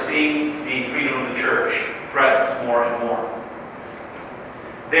because we're seeing the freedom of the church threatened more and more.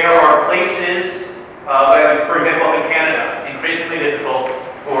 There are places, for example, up in Canada, increasingly difficult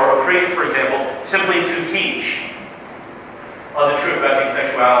for a priest, for example, simply to teach the truth about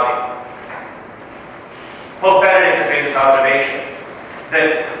homosexuality. Pope Benedict has made this observation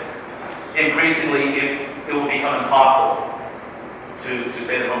that increasingly it will become impossible to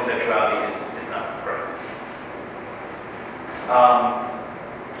say that homosexuality is not correct.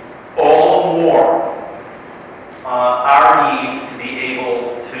 All the more our need to be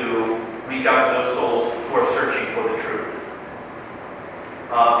able to reach out to those souls who are searching for the truth.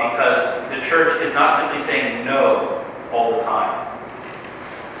 Because the church is not simply saying no all the time.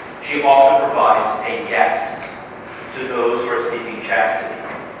 She also provides a yes to those who are seeking chastity.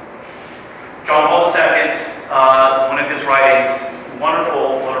 John Paul II, one of his writings,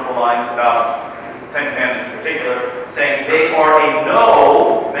 wonderful, wonderful line about the Ten Commandments in particular, saying they are a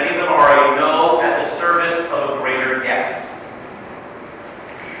no, many of them are a no at the service of a greater yes.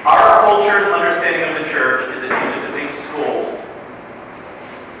 Our culture's understanding of the church is that it's just a big school,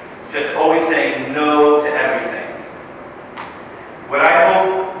 just always saying no to everything. What I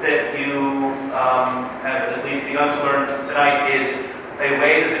hope that you have at least begun to learn tonight is a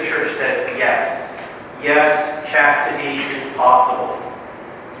way that the church says yes. Yes, chastity is possible.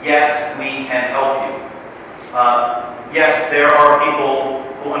 Yes, we can help you. Yes, there are people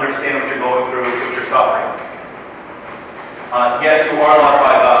who understand what you're going through, what you're suffering. Yes, you are loved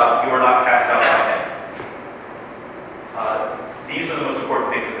by God. You are not cast out by Him. These are the most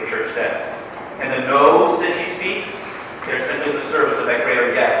important things that the church says. And the no's that she speaks, they're simply the service of that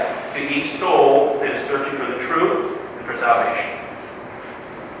greater yes to each soul that is searching for the truth and for salvation.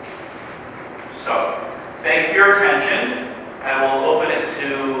 So, thank you for your attention. I will open it to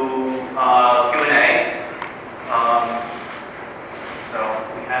Q&A. So,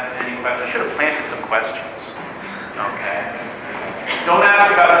 if we have any questions, I should have planted some questions. Okay. Don't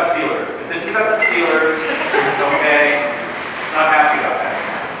ask about the Steelers. If this is about the Steelers, okay, not happy about that.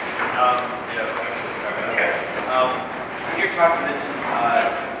 Okay. In your talk, you mentioned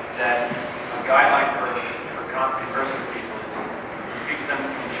that a guideline for conversing with people is to speak to them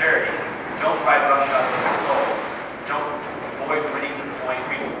in charity. Don't try to rush out of their souls. Don't avoid winning the point.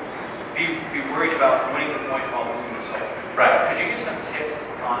 Be worried about winning the point while losing the soul. Right. Could you give some tips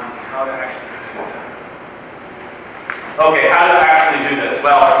on how to actually do that? Okay, how to actually do this?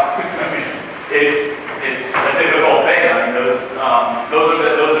 Well, it's a difficult thing. I mean, those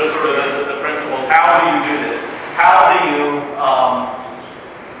are sort of the principles. How do you do this? How do you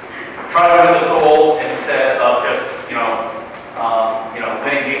try to win the soul instead of just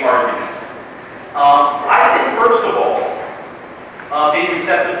winning the argument? I think first of all, being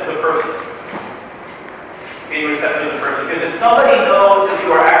receptive to the person. Being receptive to the person, because if somebody knows that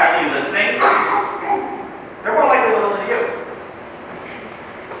you are actually listening, they're more likely to listen to you.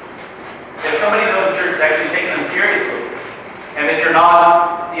 If somebody knows that you're actually taking them seriously, and that you're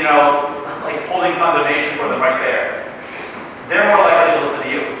not, like holding condemnation for them right there, they're more likely to listen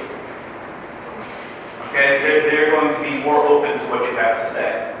to you. Okay? They're going to be more open to what you have to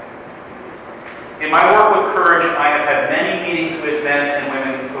say. In my work with Courage, I have had many meetings with men and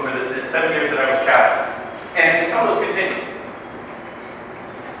women over the 7 years that I was chaplain. And some of those continue.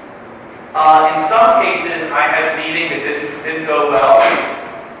 In some cases, I had a meeting that didn't go well,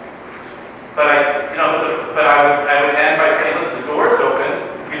 but I would end by saying, "Listen, the door is open.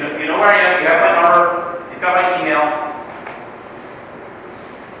 You know where I am. You have my number. You've got my email.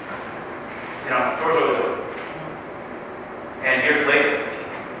 The door's always open." And years later,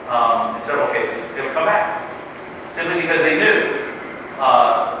 in several cases, they would come back simply because they knew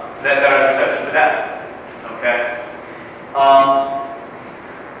that I was receptive to that. Okay.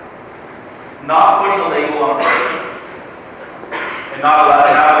 Not putting a label on a person, and not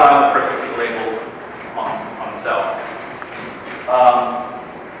allowing the person to be labeled on himself.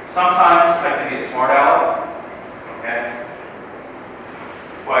 Sometimes I can be a smart aleck. Okay.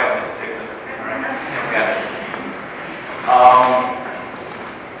 Quiet, Mrs. Hickson. Okay.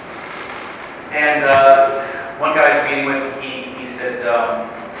 And one guy I was meeting with, he said, "I'm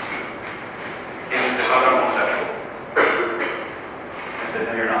homosexual." I said,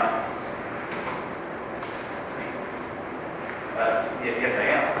 "No, you're not." Yes, I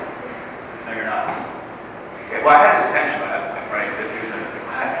am. "No, you're not." Okay, well, I had his attention by that point, right? Because he was like,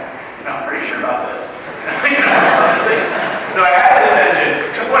 "I'm pretty sure about this." So I had his attention.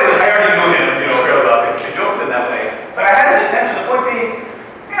 The point is, I already knew him, fairly well. They joked in that way. But I had his attention. The point being,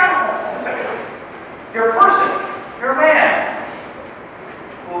 you're not homosexual. You're a person. You're a man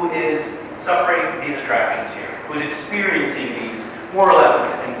who is suffering these attractions here, who's experiencing these more or less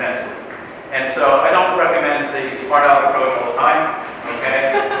intensely. And so I don't recommend the smart aleck approach all the time,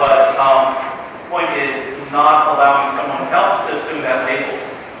 okay? But the point is not allowing someone else to assume that label.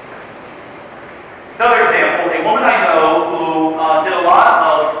 Another example, a woman I know who did a lot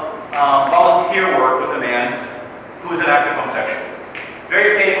of volunteer work with a man who was an active homosexual.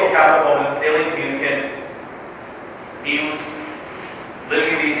 Very faithful Catholic woman, daily communicant. He was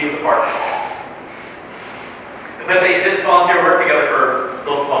living in D.C. with a partner. But they did volunteer work together for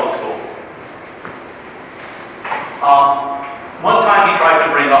local public school. One time he tried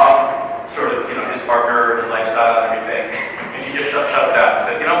to bring up sort of, his partner, his lifestyle, and everything, and she just shut it down and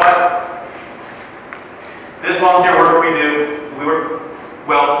said, "You know what? This volunteer work we do, we work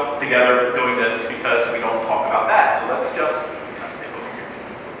well together doing this because we don't talk about that. So let's just stay focused here."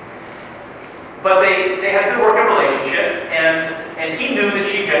 But they had a good working relationship, and he knew that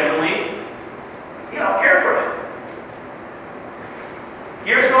she genuinely, cared for him.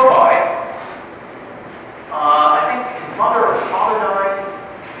 Years go by. I think his mother or his father died.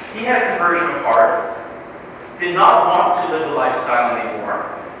 He had a conversion of heart. Did not want to live the lifestyle anymore.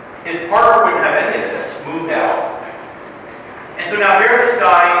 His partner wouldn't have any of this. Moved out. And so now here's this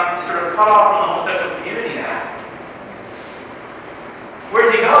guy sort of cut off from the homosexual community now. Where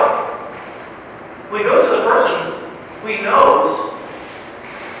does he go? Well, he goes to the person who he knows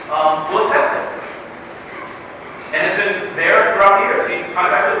will accept him.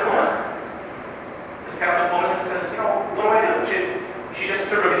 contacts this woman, this Catholic woman, and says, what do I do? She just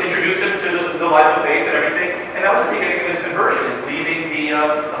sort of introduced him to the life of faith and everything, and that was the beginning of his conversion, is leaving the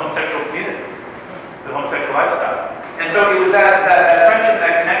homosexual community, the homosexual lifestyle. And so it was that friendship,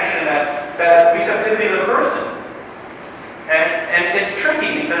 that connection, and that receptivity to the person. And it's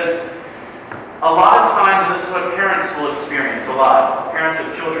tricky because a lot of times, and this is what parents will experience a lot, parents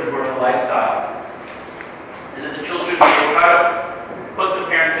of children who are in the lifestyle, is that the children will try to put the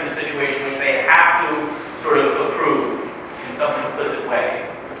parents in a situation which they have to sort of approve in some implicit way.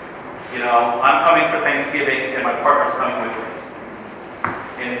 I'm coming for Thanksgiving and my partner's coming with me.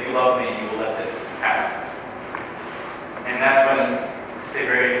 And if you love me, you will let this happen. And that's when, to say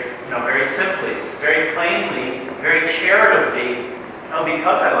very simply, very plainly, very charitably,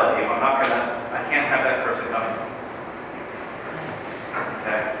 because I love you, I can't have that person coming.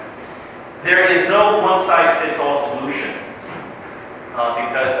 Okay? There is no one-size-fits-all solution.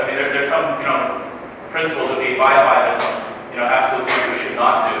 Because, there's some, principles that we abide by, there's some, absolute things we should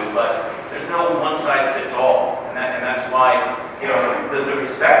not do, but there's no one-size-fits-all. And that's why, the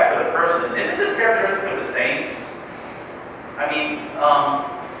respect for the person, isn't this characteristic of the saints? I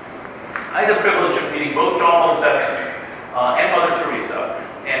had the privilege of meeting both John Paul II and Mother Teresa,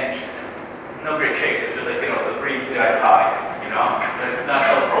 and no great shakes, it's just like, the brief that I tied, not a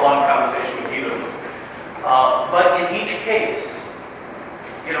prolonged conversation with either of them. But in each case,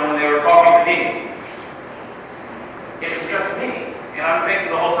 when they were talking to me, it was just me. And I'm thinking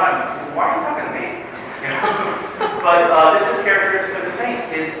the whole time, why are you talking to me? But this is characteristic of the saints,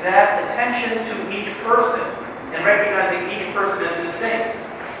 is that attention to each person and recognizing each person as distinct.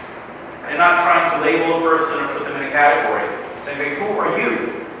 And not trying to label a person or put them in a category. Saying, who are you?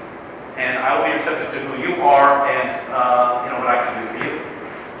 And I will be receptive to who you are and what I can do for you.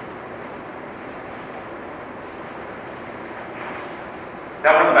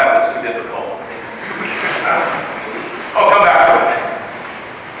 That one in the back looks too difficult. Oh, come back to it.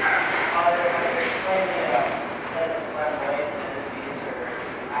 Father, have you explained the flamboyant tendencies or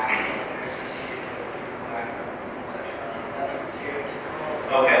acts that associated with homosexuality? Is that like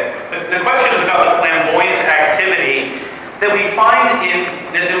stereotypical? Okay. The question is about the flamboyant activity that we find that we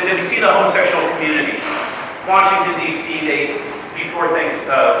see in the homosexual community. Washington, D.C., before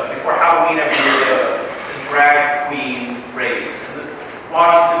Halloween every year, they have the drag queen race.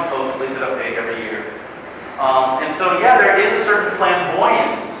 Washington Post lays it up big every year. And so, there is a certain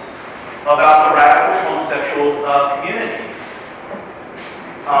flamboyance about the radical homosexual community.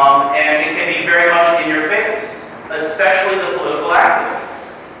 And it can be very much in your face, especially the political activists.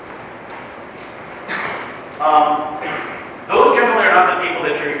 Those generally are not the people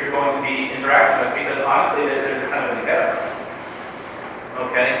that you're going to be interacting with because honestly, they're kind of in the ghetto.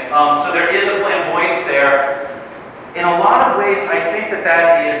 Okay? So there is a flamboyance there. In a lot of ways, I think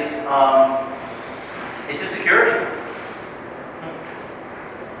that is it's insecurity.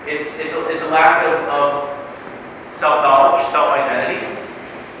 It's a lack of self-knowledge, self-identity.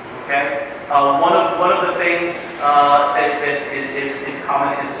 Okay? One of the things that is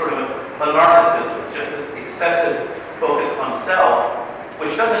common is sort of a narcissism. It's just this excessive focus on self,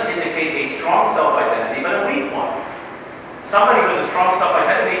 which doesn't indicate a strong self-identity, but a weak one. Somebody who has a strong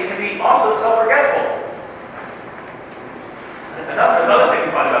self-identity can be also self-forgetful. Another thing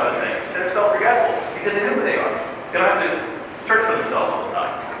we find about the saints, they're self-forgetful because they know who they are. They don't have to search for themselves all the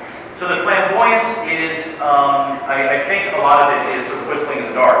time. So the flamboyance is, I think a lot of it is sort of whistling in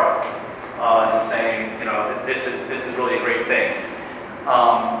the dark and saying, this is really a great thing.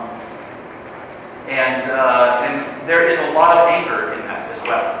 And there is a lot of anger in that as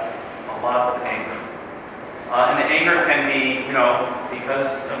well. A lot of anger. And the anger can be, because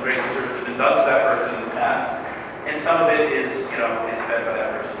some great service has been done to that person in the past, and some of it is fed by that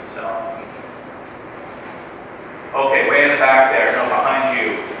person himself. Okay, way in the back there. No, behind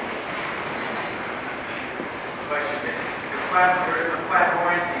you. Question. The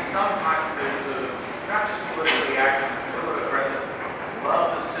flamboyancy, sometimes there's not just politically active, but a little aggressive,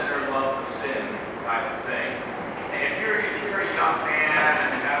 love the sinner, love the sin type of thing. And if you're a young man and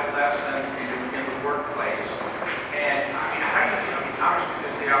an adolescent in the workplace, and how do you feel? Obviously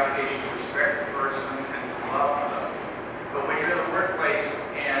there's the obligation to respect the person and to love them. But when you're in the workplace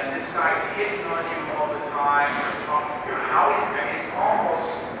and this guy's hitting on you all the time, or talking to you, it's almost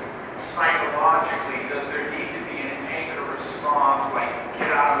psychologically, does there need to be an anger response, like,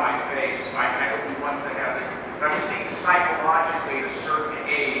 get out of my face? I don't want to have it. But I'm just thinking psychologically at a certain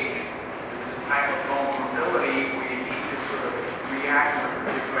age, there's a type of vulnerability where you need to sort of react in a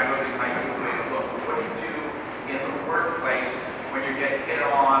particular, I know this might be the way to look, but what do you do in the workplace when you're getting hit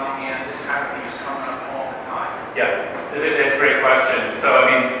on and this kind of thing is coming up all the time? Yeah, that's a great great question. So, I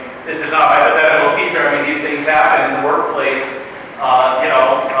mean, this is not hypothetical either. I mean, these things happen in the workplace.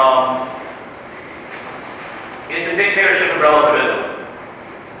 It's the dictatorship of relativism.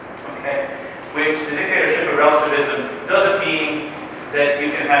 Okay? Which the dictatorship of relativism doesn't mean that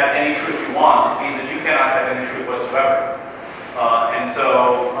you can have any truth you want. It means that you cannot have any truth whatsoever.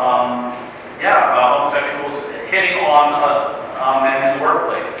 Homosexuals hitting on men in the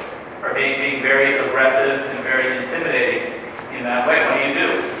workplace are being very aggressive and very intimidating in that way. What do you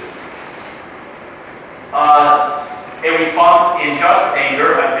do? A response in just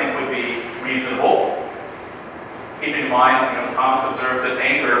anger, I think, would be reasonable. Keep in mind, Thomas observes that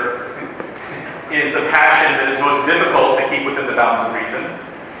anger is the passion that is most difficult to keep within the bounds of reason,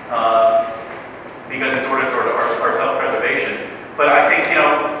 because it's sort of our self-preservation. But I think,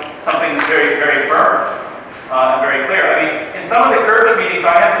 something that's very, very firm and very clear. I mean, in some of the church meetings,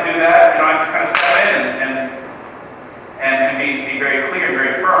 I had to do that. I had to kind of step in and be very clear,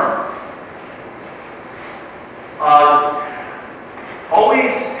 very firm.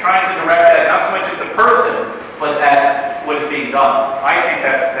 Always trying to direct that not so much at the person, but at what is being done. I think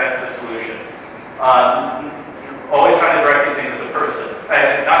that's the solution. Always trying to direct these things at the person,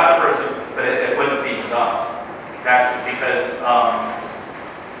 not the person, but at what is being done. Because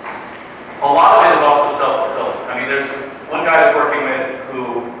a lot of it is also self-fulfilling. I mean, there's one guy I was working with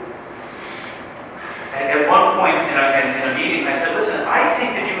who, at one point in a meeting, I said, listen, I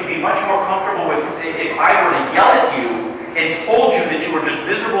think that you would be much more comfortable with if I were to yell at you and told you that you were just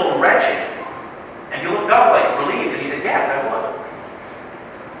miserable and wretched. And you looked up like relieved, and he said, yes, I would.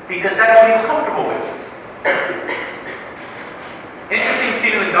 Because that's what he was comfortable with. Interesting to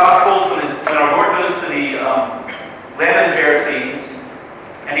see in the Gospels when our Lord goes to the land of the Gerasenes,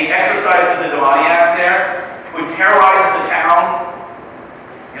 and he exorcises the demoniac there, who terrorized the town.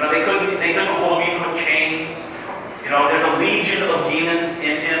 They couldn't hold him even with chains. There's a legion of demons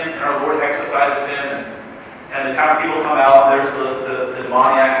in him, and our Lord exorcises him, and the townspeople come out, there's the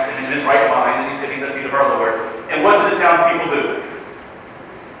demoniac in his right mind, and he's sitting at the feet of our Lord. And what do the townspeople do?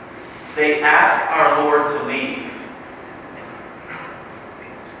 They ask our Lord to leave.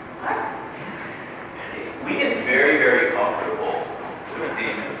 What? We get very, very comfortable with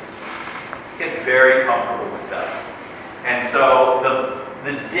demons. We get very comfortable with them. And so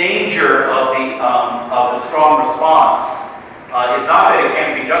the danger of the strong response is not that it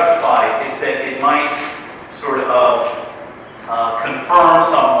can't be justified, it's that it might sort of confirm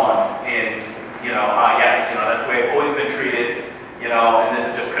someone in, yes, that's the way I've always been treated, and this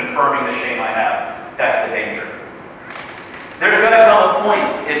is just confirming the shame I have. That's the danger. There's going to come a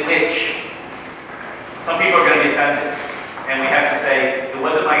point at which some people are going to be offended, and we have to say, it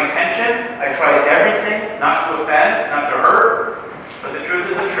wasn't my intention, I tried everything not to offend, not to hurt, but the truth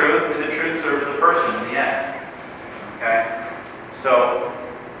is the truth, and the truth serves the person in the end. Okay? So,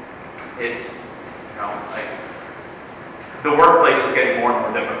 it's, the workplace is getting more and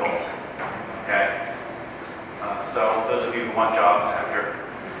more difficult. Okay? So those of you who want jobs after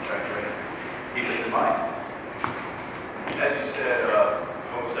graduating, keep this in mind. As you said,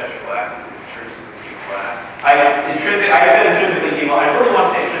 homosexual act is an intrinsically evil act. I said intrinsically evil. I really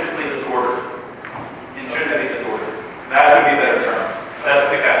want to say intrinsically disordered. Intrinsically disordered. That would be a better term. That's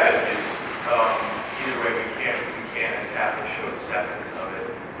the Catholic use. Either way, we can't as Catholics show acceptance of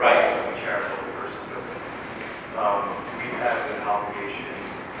it. Right. So we charitable the person does it. We have an obligation,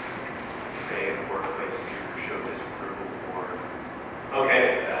 say, in the workplace to show disapproval for.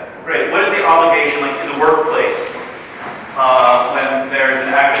 Okay. Great. What is the obligation like in the workplace when there's an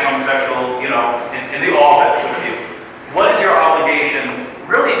active homosexual, in the office with you? What is your obligation?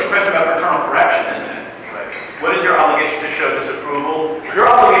 Really, it's a question about fraternal correction, isn't it? Right. What is your obligation to show disapproval? Your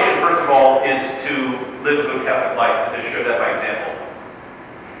obligation, first of all, is to live a good Catholic life and to show that by example.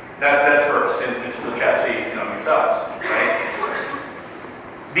 That's first, and to live chastity, yourselves, right?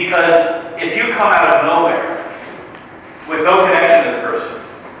 Because if you come out of nowhere with no connection to this person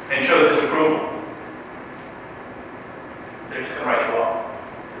and show disapproval, they're just going to write you off.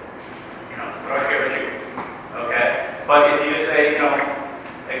 I don't care about you. Okay? But if you say,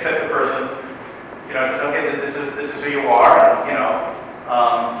 accept the person, just okay, this is who you are, and,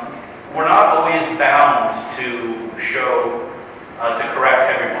 we're not always bound to show, to correct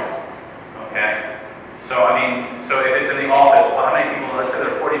everyone. Okay? So, if it's in the office, well, how many people, let's say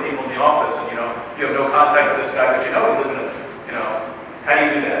there are 40 people in the office, and, you have no contact with this guy, but he's living in how do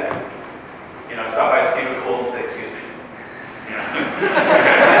you do that? Stop by a cubicle and say, excuse me.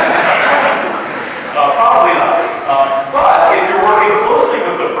 Probably not. But if you're working closely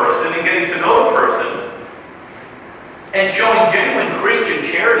with the person and getting to know the person and showing genuine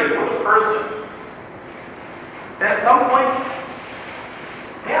Christian charity for the person, then at some point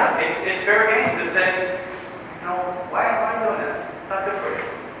Yeah, it's fair game to say, why am I doing that? It's not good for you.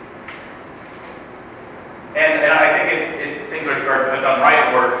 And I think if things are done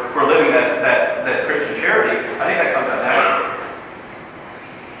right, or we're living that Christian charity, I think that comes out naturally.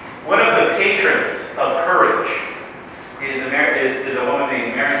 One of the patrons of courage is a woman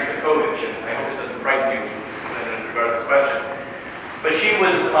named Mary Stakovich, and I hope this doesn't frighten you in regards to this question. But she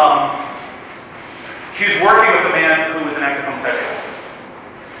was working with a man who was an active homosexual,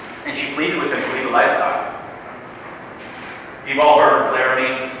 and she pleaded with him to lead a lifestyle. You've all heard of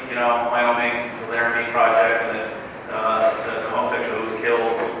Laramie, Wyoming, the Laramie Project, and the homosexual who was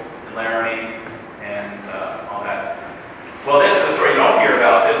killed in Laramie, and all that. Well, this is a story you don't hear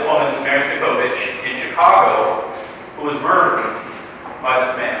about. This woman, Mary Stakovich, in Chicago, who was murdered by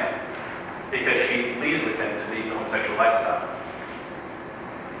this man because she pleaded with him to lead the homosexual lifestyle.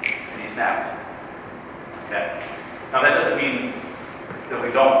 And he snapped. Okay. Now that doesn't mean that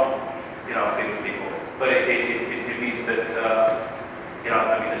we don't, plead with people, but it means that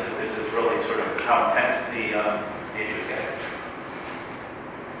this is really sort of how intense the issue is getting.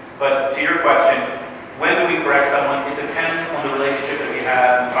 But to your question, when do we correct someone? It depends on the relationship that we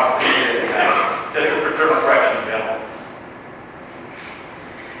have and the proximity that we have. Just a fraternal correction in general.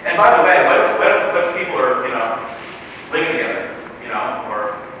 And by the way, what if people are, living together,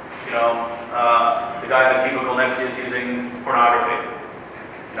 or, the guy in the cubicle next to you is using pornography.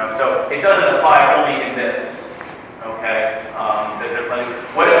 So it doesn't apply only in this, okay? That they're playing.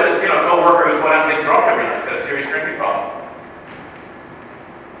 What if this, co-worker who's going out and getting drunk every night, has got a serious drinking problem?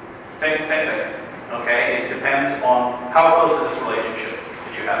 Same thing, okay? It depends on how close is this relationship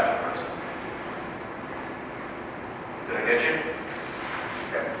that you have with the person. Did I get you?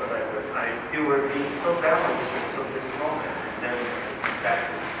 Yes, but you were being so balanced until this moment. Then that yes.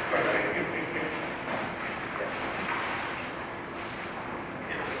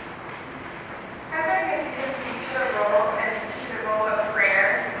 I was wondering if you could speak to the role of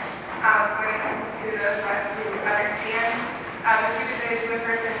prayer when it comes to those of us who understand the human to a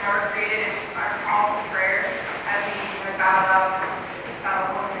person, how we're created, and our call to prayer as we battle out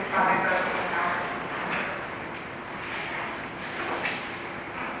homosexuality, but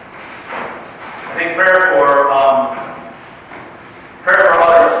I think prayer for others.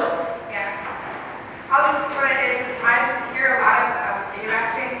 yeah. I'll just put it in, I hear a lot of gay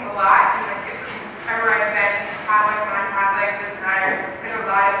bashing a lot, and everywhere I've been, Catholic, non-Catholic, doesn't matter, there's a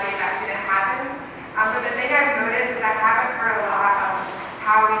lot of gay bashing that happens. But the thing I've noticed is I haven't heard a lot of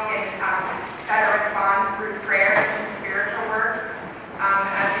how we can better respond through prayer and spiritual work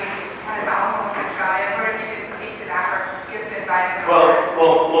as we kind of battle homosexuality. I wonder if you could speak to that or give some advice.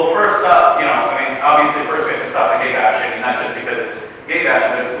 Well, first up, obviously first we have to stop the gay bashing, and not just because it's gay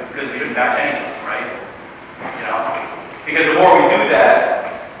bashing, but because we shouldn't bash anyone, right? Because the more we do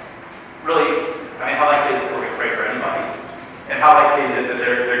that, really, how likely is it that we're going to pray for anybody? And how likely is it that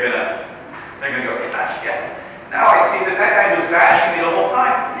they're going to go, gosh, yeah. Now I see that guy was bashing me the whole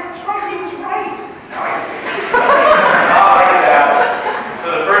time. Yeah, that's right, he was right. Now I see. Not like that.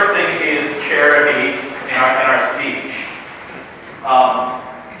 So the first thing is charity in our speech.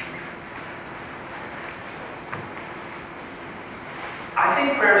 I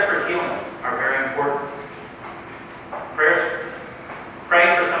think prayers for healing are very important.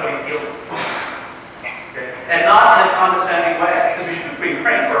 Praying for somebody's healing. Okay. And not in a condescending way, because we should be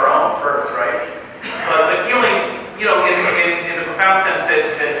praying for our own first, right? But healing, in the profound sense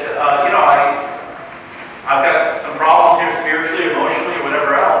that I've got some problems here spiritually, emotionally, or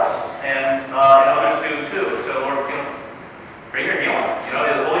whatever else, and others do too. So Lord, bring your healing.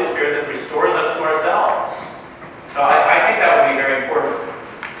 The Holy Spirit that restores us to ourselves. So I think that would be very important.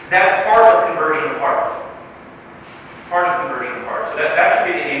 That's part of conversion of heart. Part of conversion of heart. So that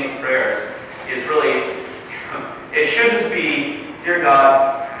should be the aim of prayers. Is really, it shouldn't be, dear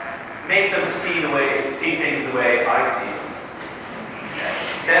God, make them see things the way I see them. Okay.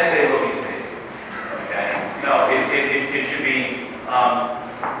 Then they will be saved. Okay? No, it should be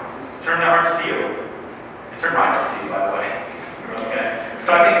turn their hearts to you. And turn my heart to you, by the way. Okay. So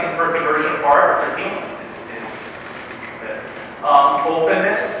I think for conversion of heart, for healing is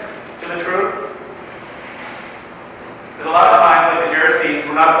openness to the truth. Because a lot of times, like the Gerasenes,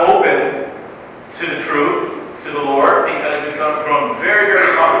 we're not open to the truth, to the Lord, because we've grown very,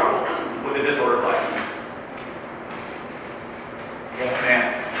 very comfortable with a disordered life. Yes, ma'am.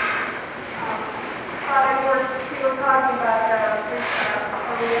 Father, you were talking about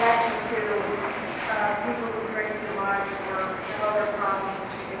a reaction to people who drink too much or have other problems,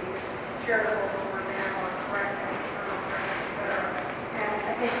 to be charitable over them or correct them, etc. And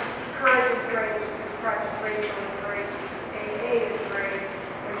I think courage is great, just as Project Rachel is great, AA is great.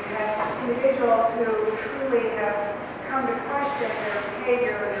 individuals who truly have come to question their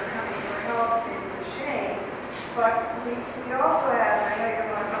behavior and they're coming for help and for shame. But we also have, I know you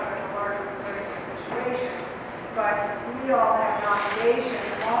don't want to talk about the larger political situation, but we all have an obligation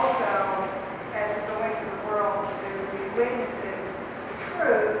also, as we go into the world, to be witnesses to the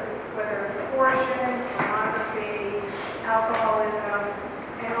truth, whether it's abortion, pornography, alcoholism,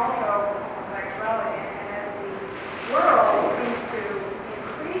 and also homosexuality. And as the world seems to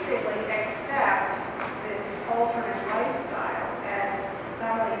increasingly accept this alternate lifestyle as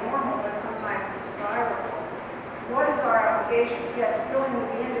not only normal, but sometimes desirable, what is our obligation? Yes, dealing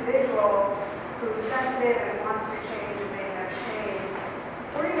with the individual who's sensitive and wants to change and may have shame,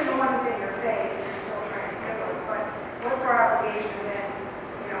 or even the one who's in your face and you're still trying to give them, but what's our obligation then,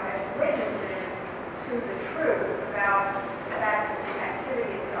 as witnesses to the truth about the fact that the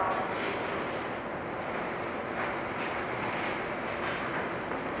activity itself is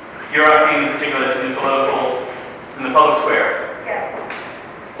You're asking in particular in the public square? yes.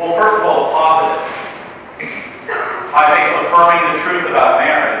 Well, first of all, positive. I think affirming the truth about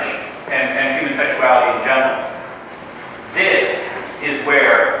marriage and human sexuality in general. This is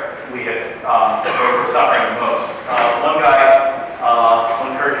where where we're suffering the most. One guy,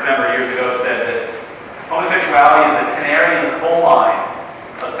 one church member years ago said that homosexuality is the canary in the coal mine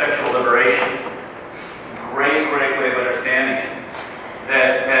of sexual liberation. It's a great, great way of understanding it.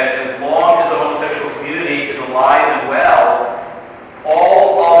 That as long as the homosexual community is alive and well,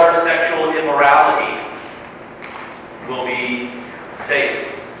 all other sexual immorality will be safe.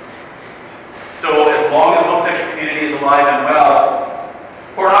 So as long as the homosexual community is alive and well,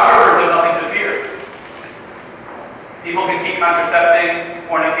 pornographers have nothing to fear. People can keep contracepting,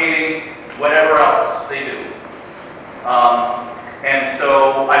 fornicating, whatever else they do. And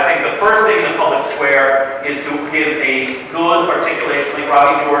so I think the first thing in the public square is to give a good articulation, like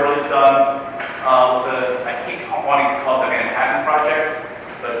Robbie George has done. I keep wanting to call it the Manhattan Project,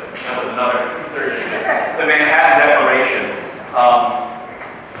 but that was another. The Manhattan Declaration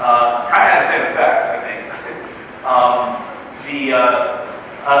kind of had the same effects, I think.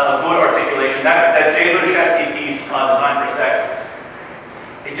 A good articulation. That Jay Lushesky piece, Design for Sex,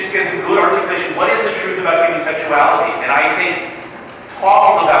 it just gives a good articulation. What is the truth about human sexuality? And I think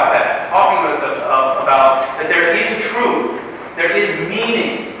talking about that, about that there is truth, there is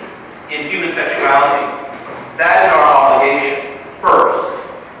meaning in human sexuality. That is our obligation first.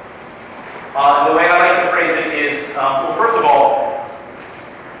 The way I like to phrase it is, well, first of all,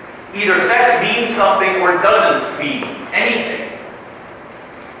 either sex means something or it doesn't mean anything.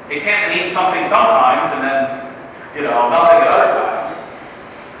 It can't mean something sometimes and then, nothing at other times.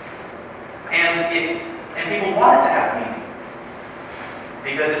 And people want it to have meaning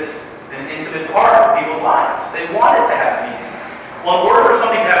because it's an intimate part of people's lives. They want it to have meaning. Well, in order for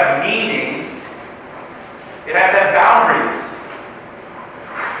something to have meaning, it has to have boundaries.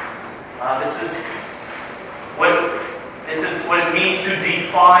 This is what it means to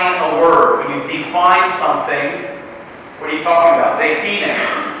define a word. When you define something, what are you talking about? Defining.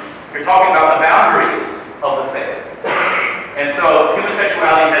 You're talking about the boundaries of the thing. And so human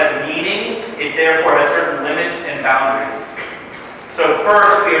sexuality has meaning. It therefore has certain limits and boundaries. So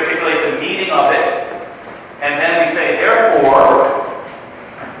first we articulate the meaning of it, and then we say, therefore,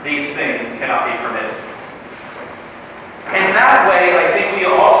 these things cannot be permitted. And that way, I think we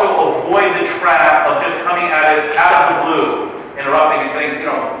also avoid the trap of just coming at it out of the blue, interrupting and saying,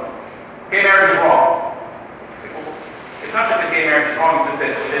 gay marriage is wrong. It's not just that gay marriage is wrong, it's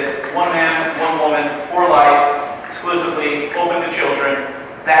that it's one man, one woman, for life, exclusively, open to children.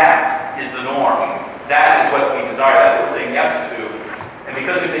 That is the norm. That is what we desire. That's what we're saying yes to. And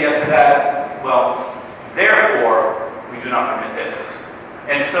because we say yes to that, well, therefore, we do not permit this.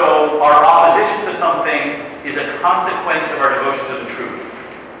 And so our opposition to something is a consequence of our devotion to the truth.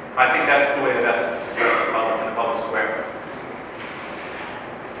 I think that's the way the best expressed in the public square.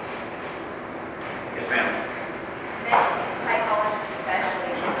 Yes, ma'am. Psychologists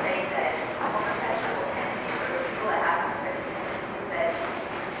especially will say that homosexual tendencies or people that have certain tendencies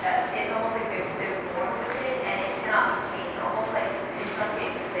that it's almost like they're born with it and it cannot be changed. Almost like in some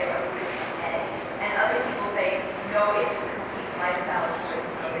cases they are really genetic. And other people say, no, it's just a complete lifestyle choice.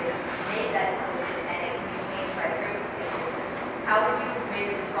 They just make that decision and it can be changed by circumstances. How would you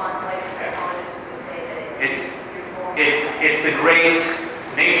maybe respond to like a psychologist who would say that it's the great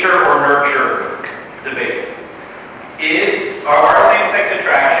nature or nurture debate. Are same-sex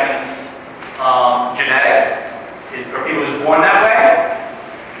attractions genetic? Are people just born that way?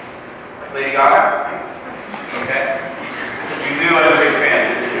 Like Lady Gaga? Okay. You knew I was a big fan,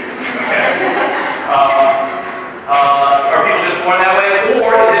 didn't you? Okay. Are people just born that way?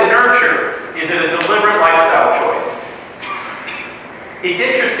 Or is it nurture?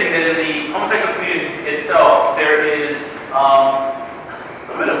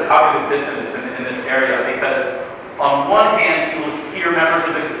 dissonance in this area, because on one hand, you will hear members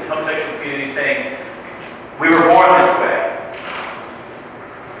of the homosexual community saying, we were born this way.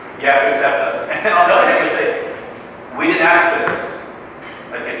 You have to accept us. And on the other hand, you say, we didn't ask for this.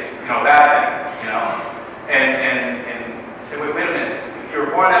 Like it's, a bad thing, And say, wait a minute. If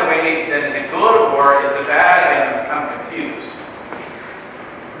you're born that way, then is it good or is it bad? I'm confused.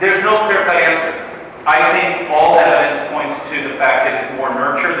 There's no clear-cut answer. I think all evidence points to the fact that it's more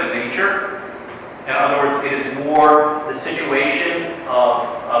nurture than nature. In other words, it is more the situation of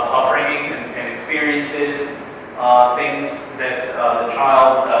upbringing and experiences, things that the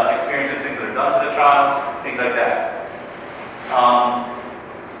child experiences, things that are done to the child, things like that.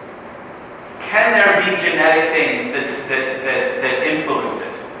 Can there be genetic things that influence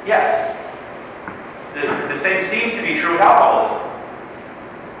it? Yes. The same seems to be true with alcoholism.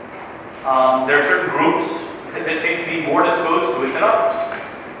 There are certain groups that seem to be more disposed to it than others.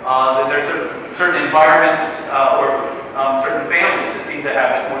 There are certain environments or certain families that seem to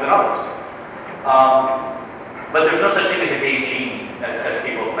have it more than others. But there's no such thing as a gay gene, as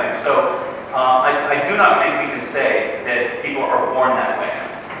people claim. So I do not think we can say that people are born that way.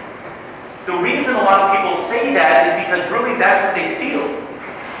 The reason a lot of people say that is because really that's what they feel.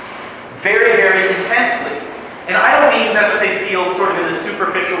 Very, very intensely. And I don't mean that's what they feel sort of in the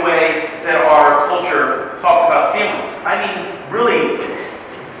superficial way that our culture talks about feelings. I mean really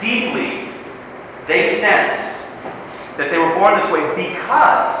deeply they sense that they were born this way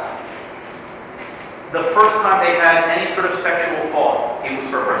because the first time they had any sort of sexual thought, it was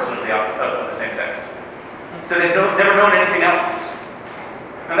for a person of the same sex. So they've never known anything else.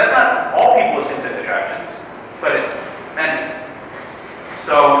 Now that's not all people with same-sex attractions, but it's many.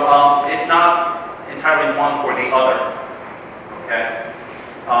 So it's not entirely one or the other. Okay?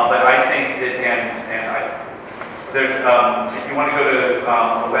 But I think that, there's, if you want to go to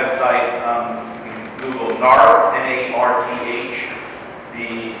a website, you can Google NARTH, N-A-R-T-H,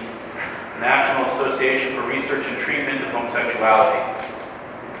 the National Association for Research and Treatment of Homosexuality.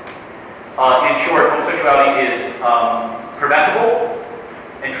 In short, homosexuality is preventable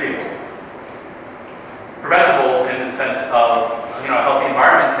and treatable. Preventable in the sense of, a healthy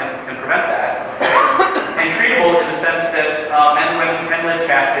environment can prevent that. And treatable in the sense that men and women can live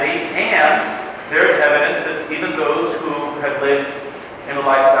chastity, and there's evidence that even those who have lived in a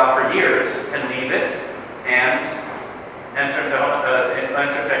lifestyle for years can leave it and enter into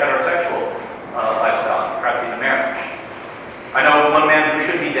heterosexual lifestyle, perhaps even marriage. I know one man who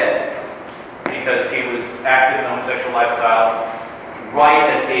should be dead because he was active in a homosexual lifestyle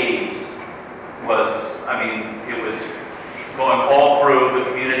right as AIDS was, it was going all through the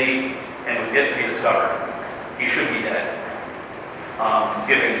community and it was yet to be discovered. He should be dead,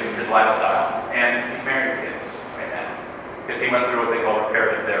 given his lifestyle. And he's married with kids right now because he went through what they call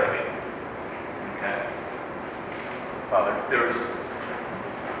reparative therapy. Okay. Father, do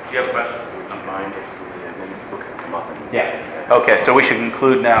you have a question? Would you mind if we look them up? Yeah. Okay, so we should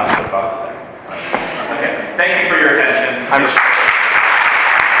conclude now. Okay. Thank you for your attention.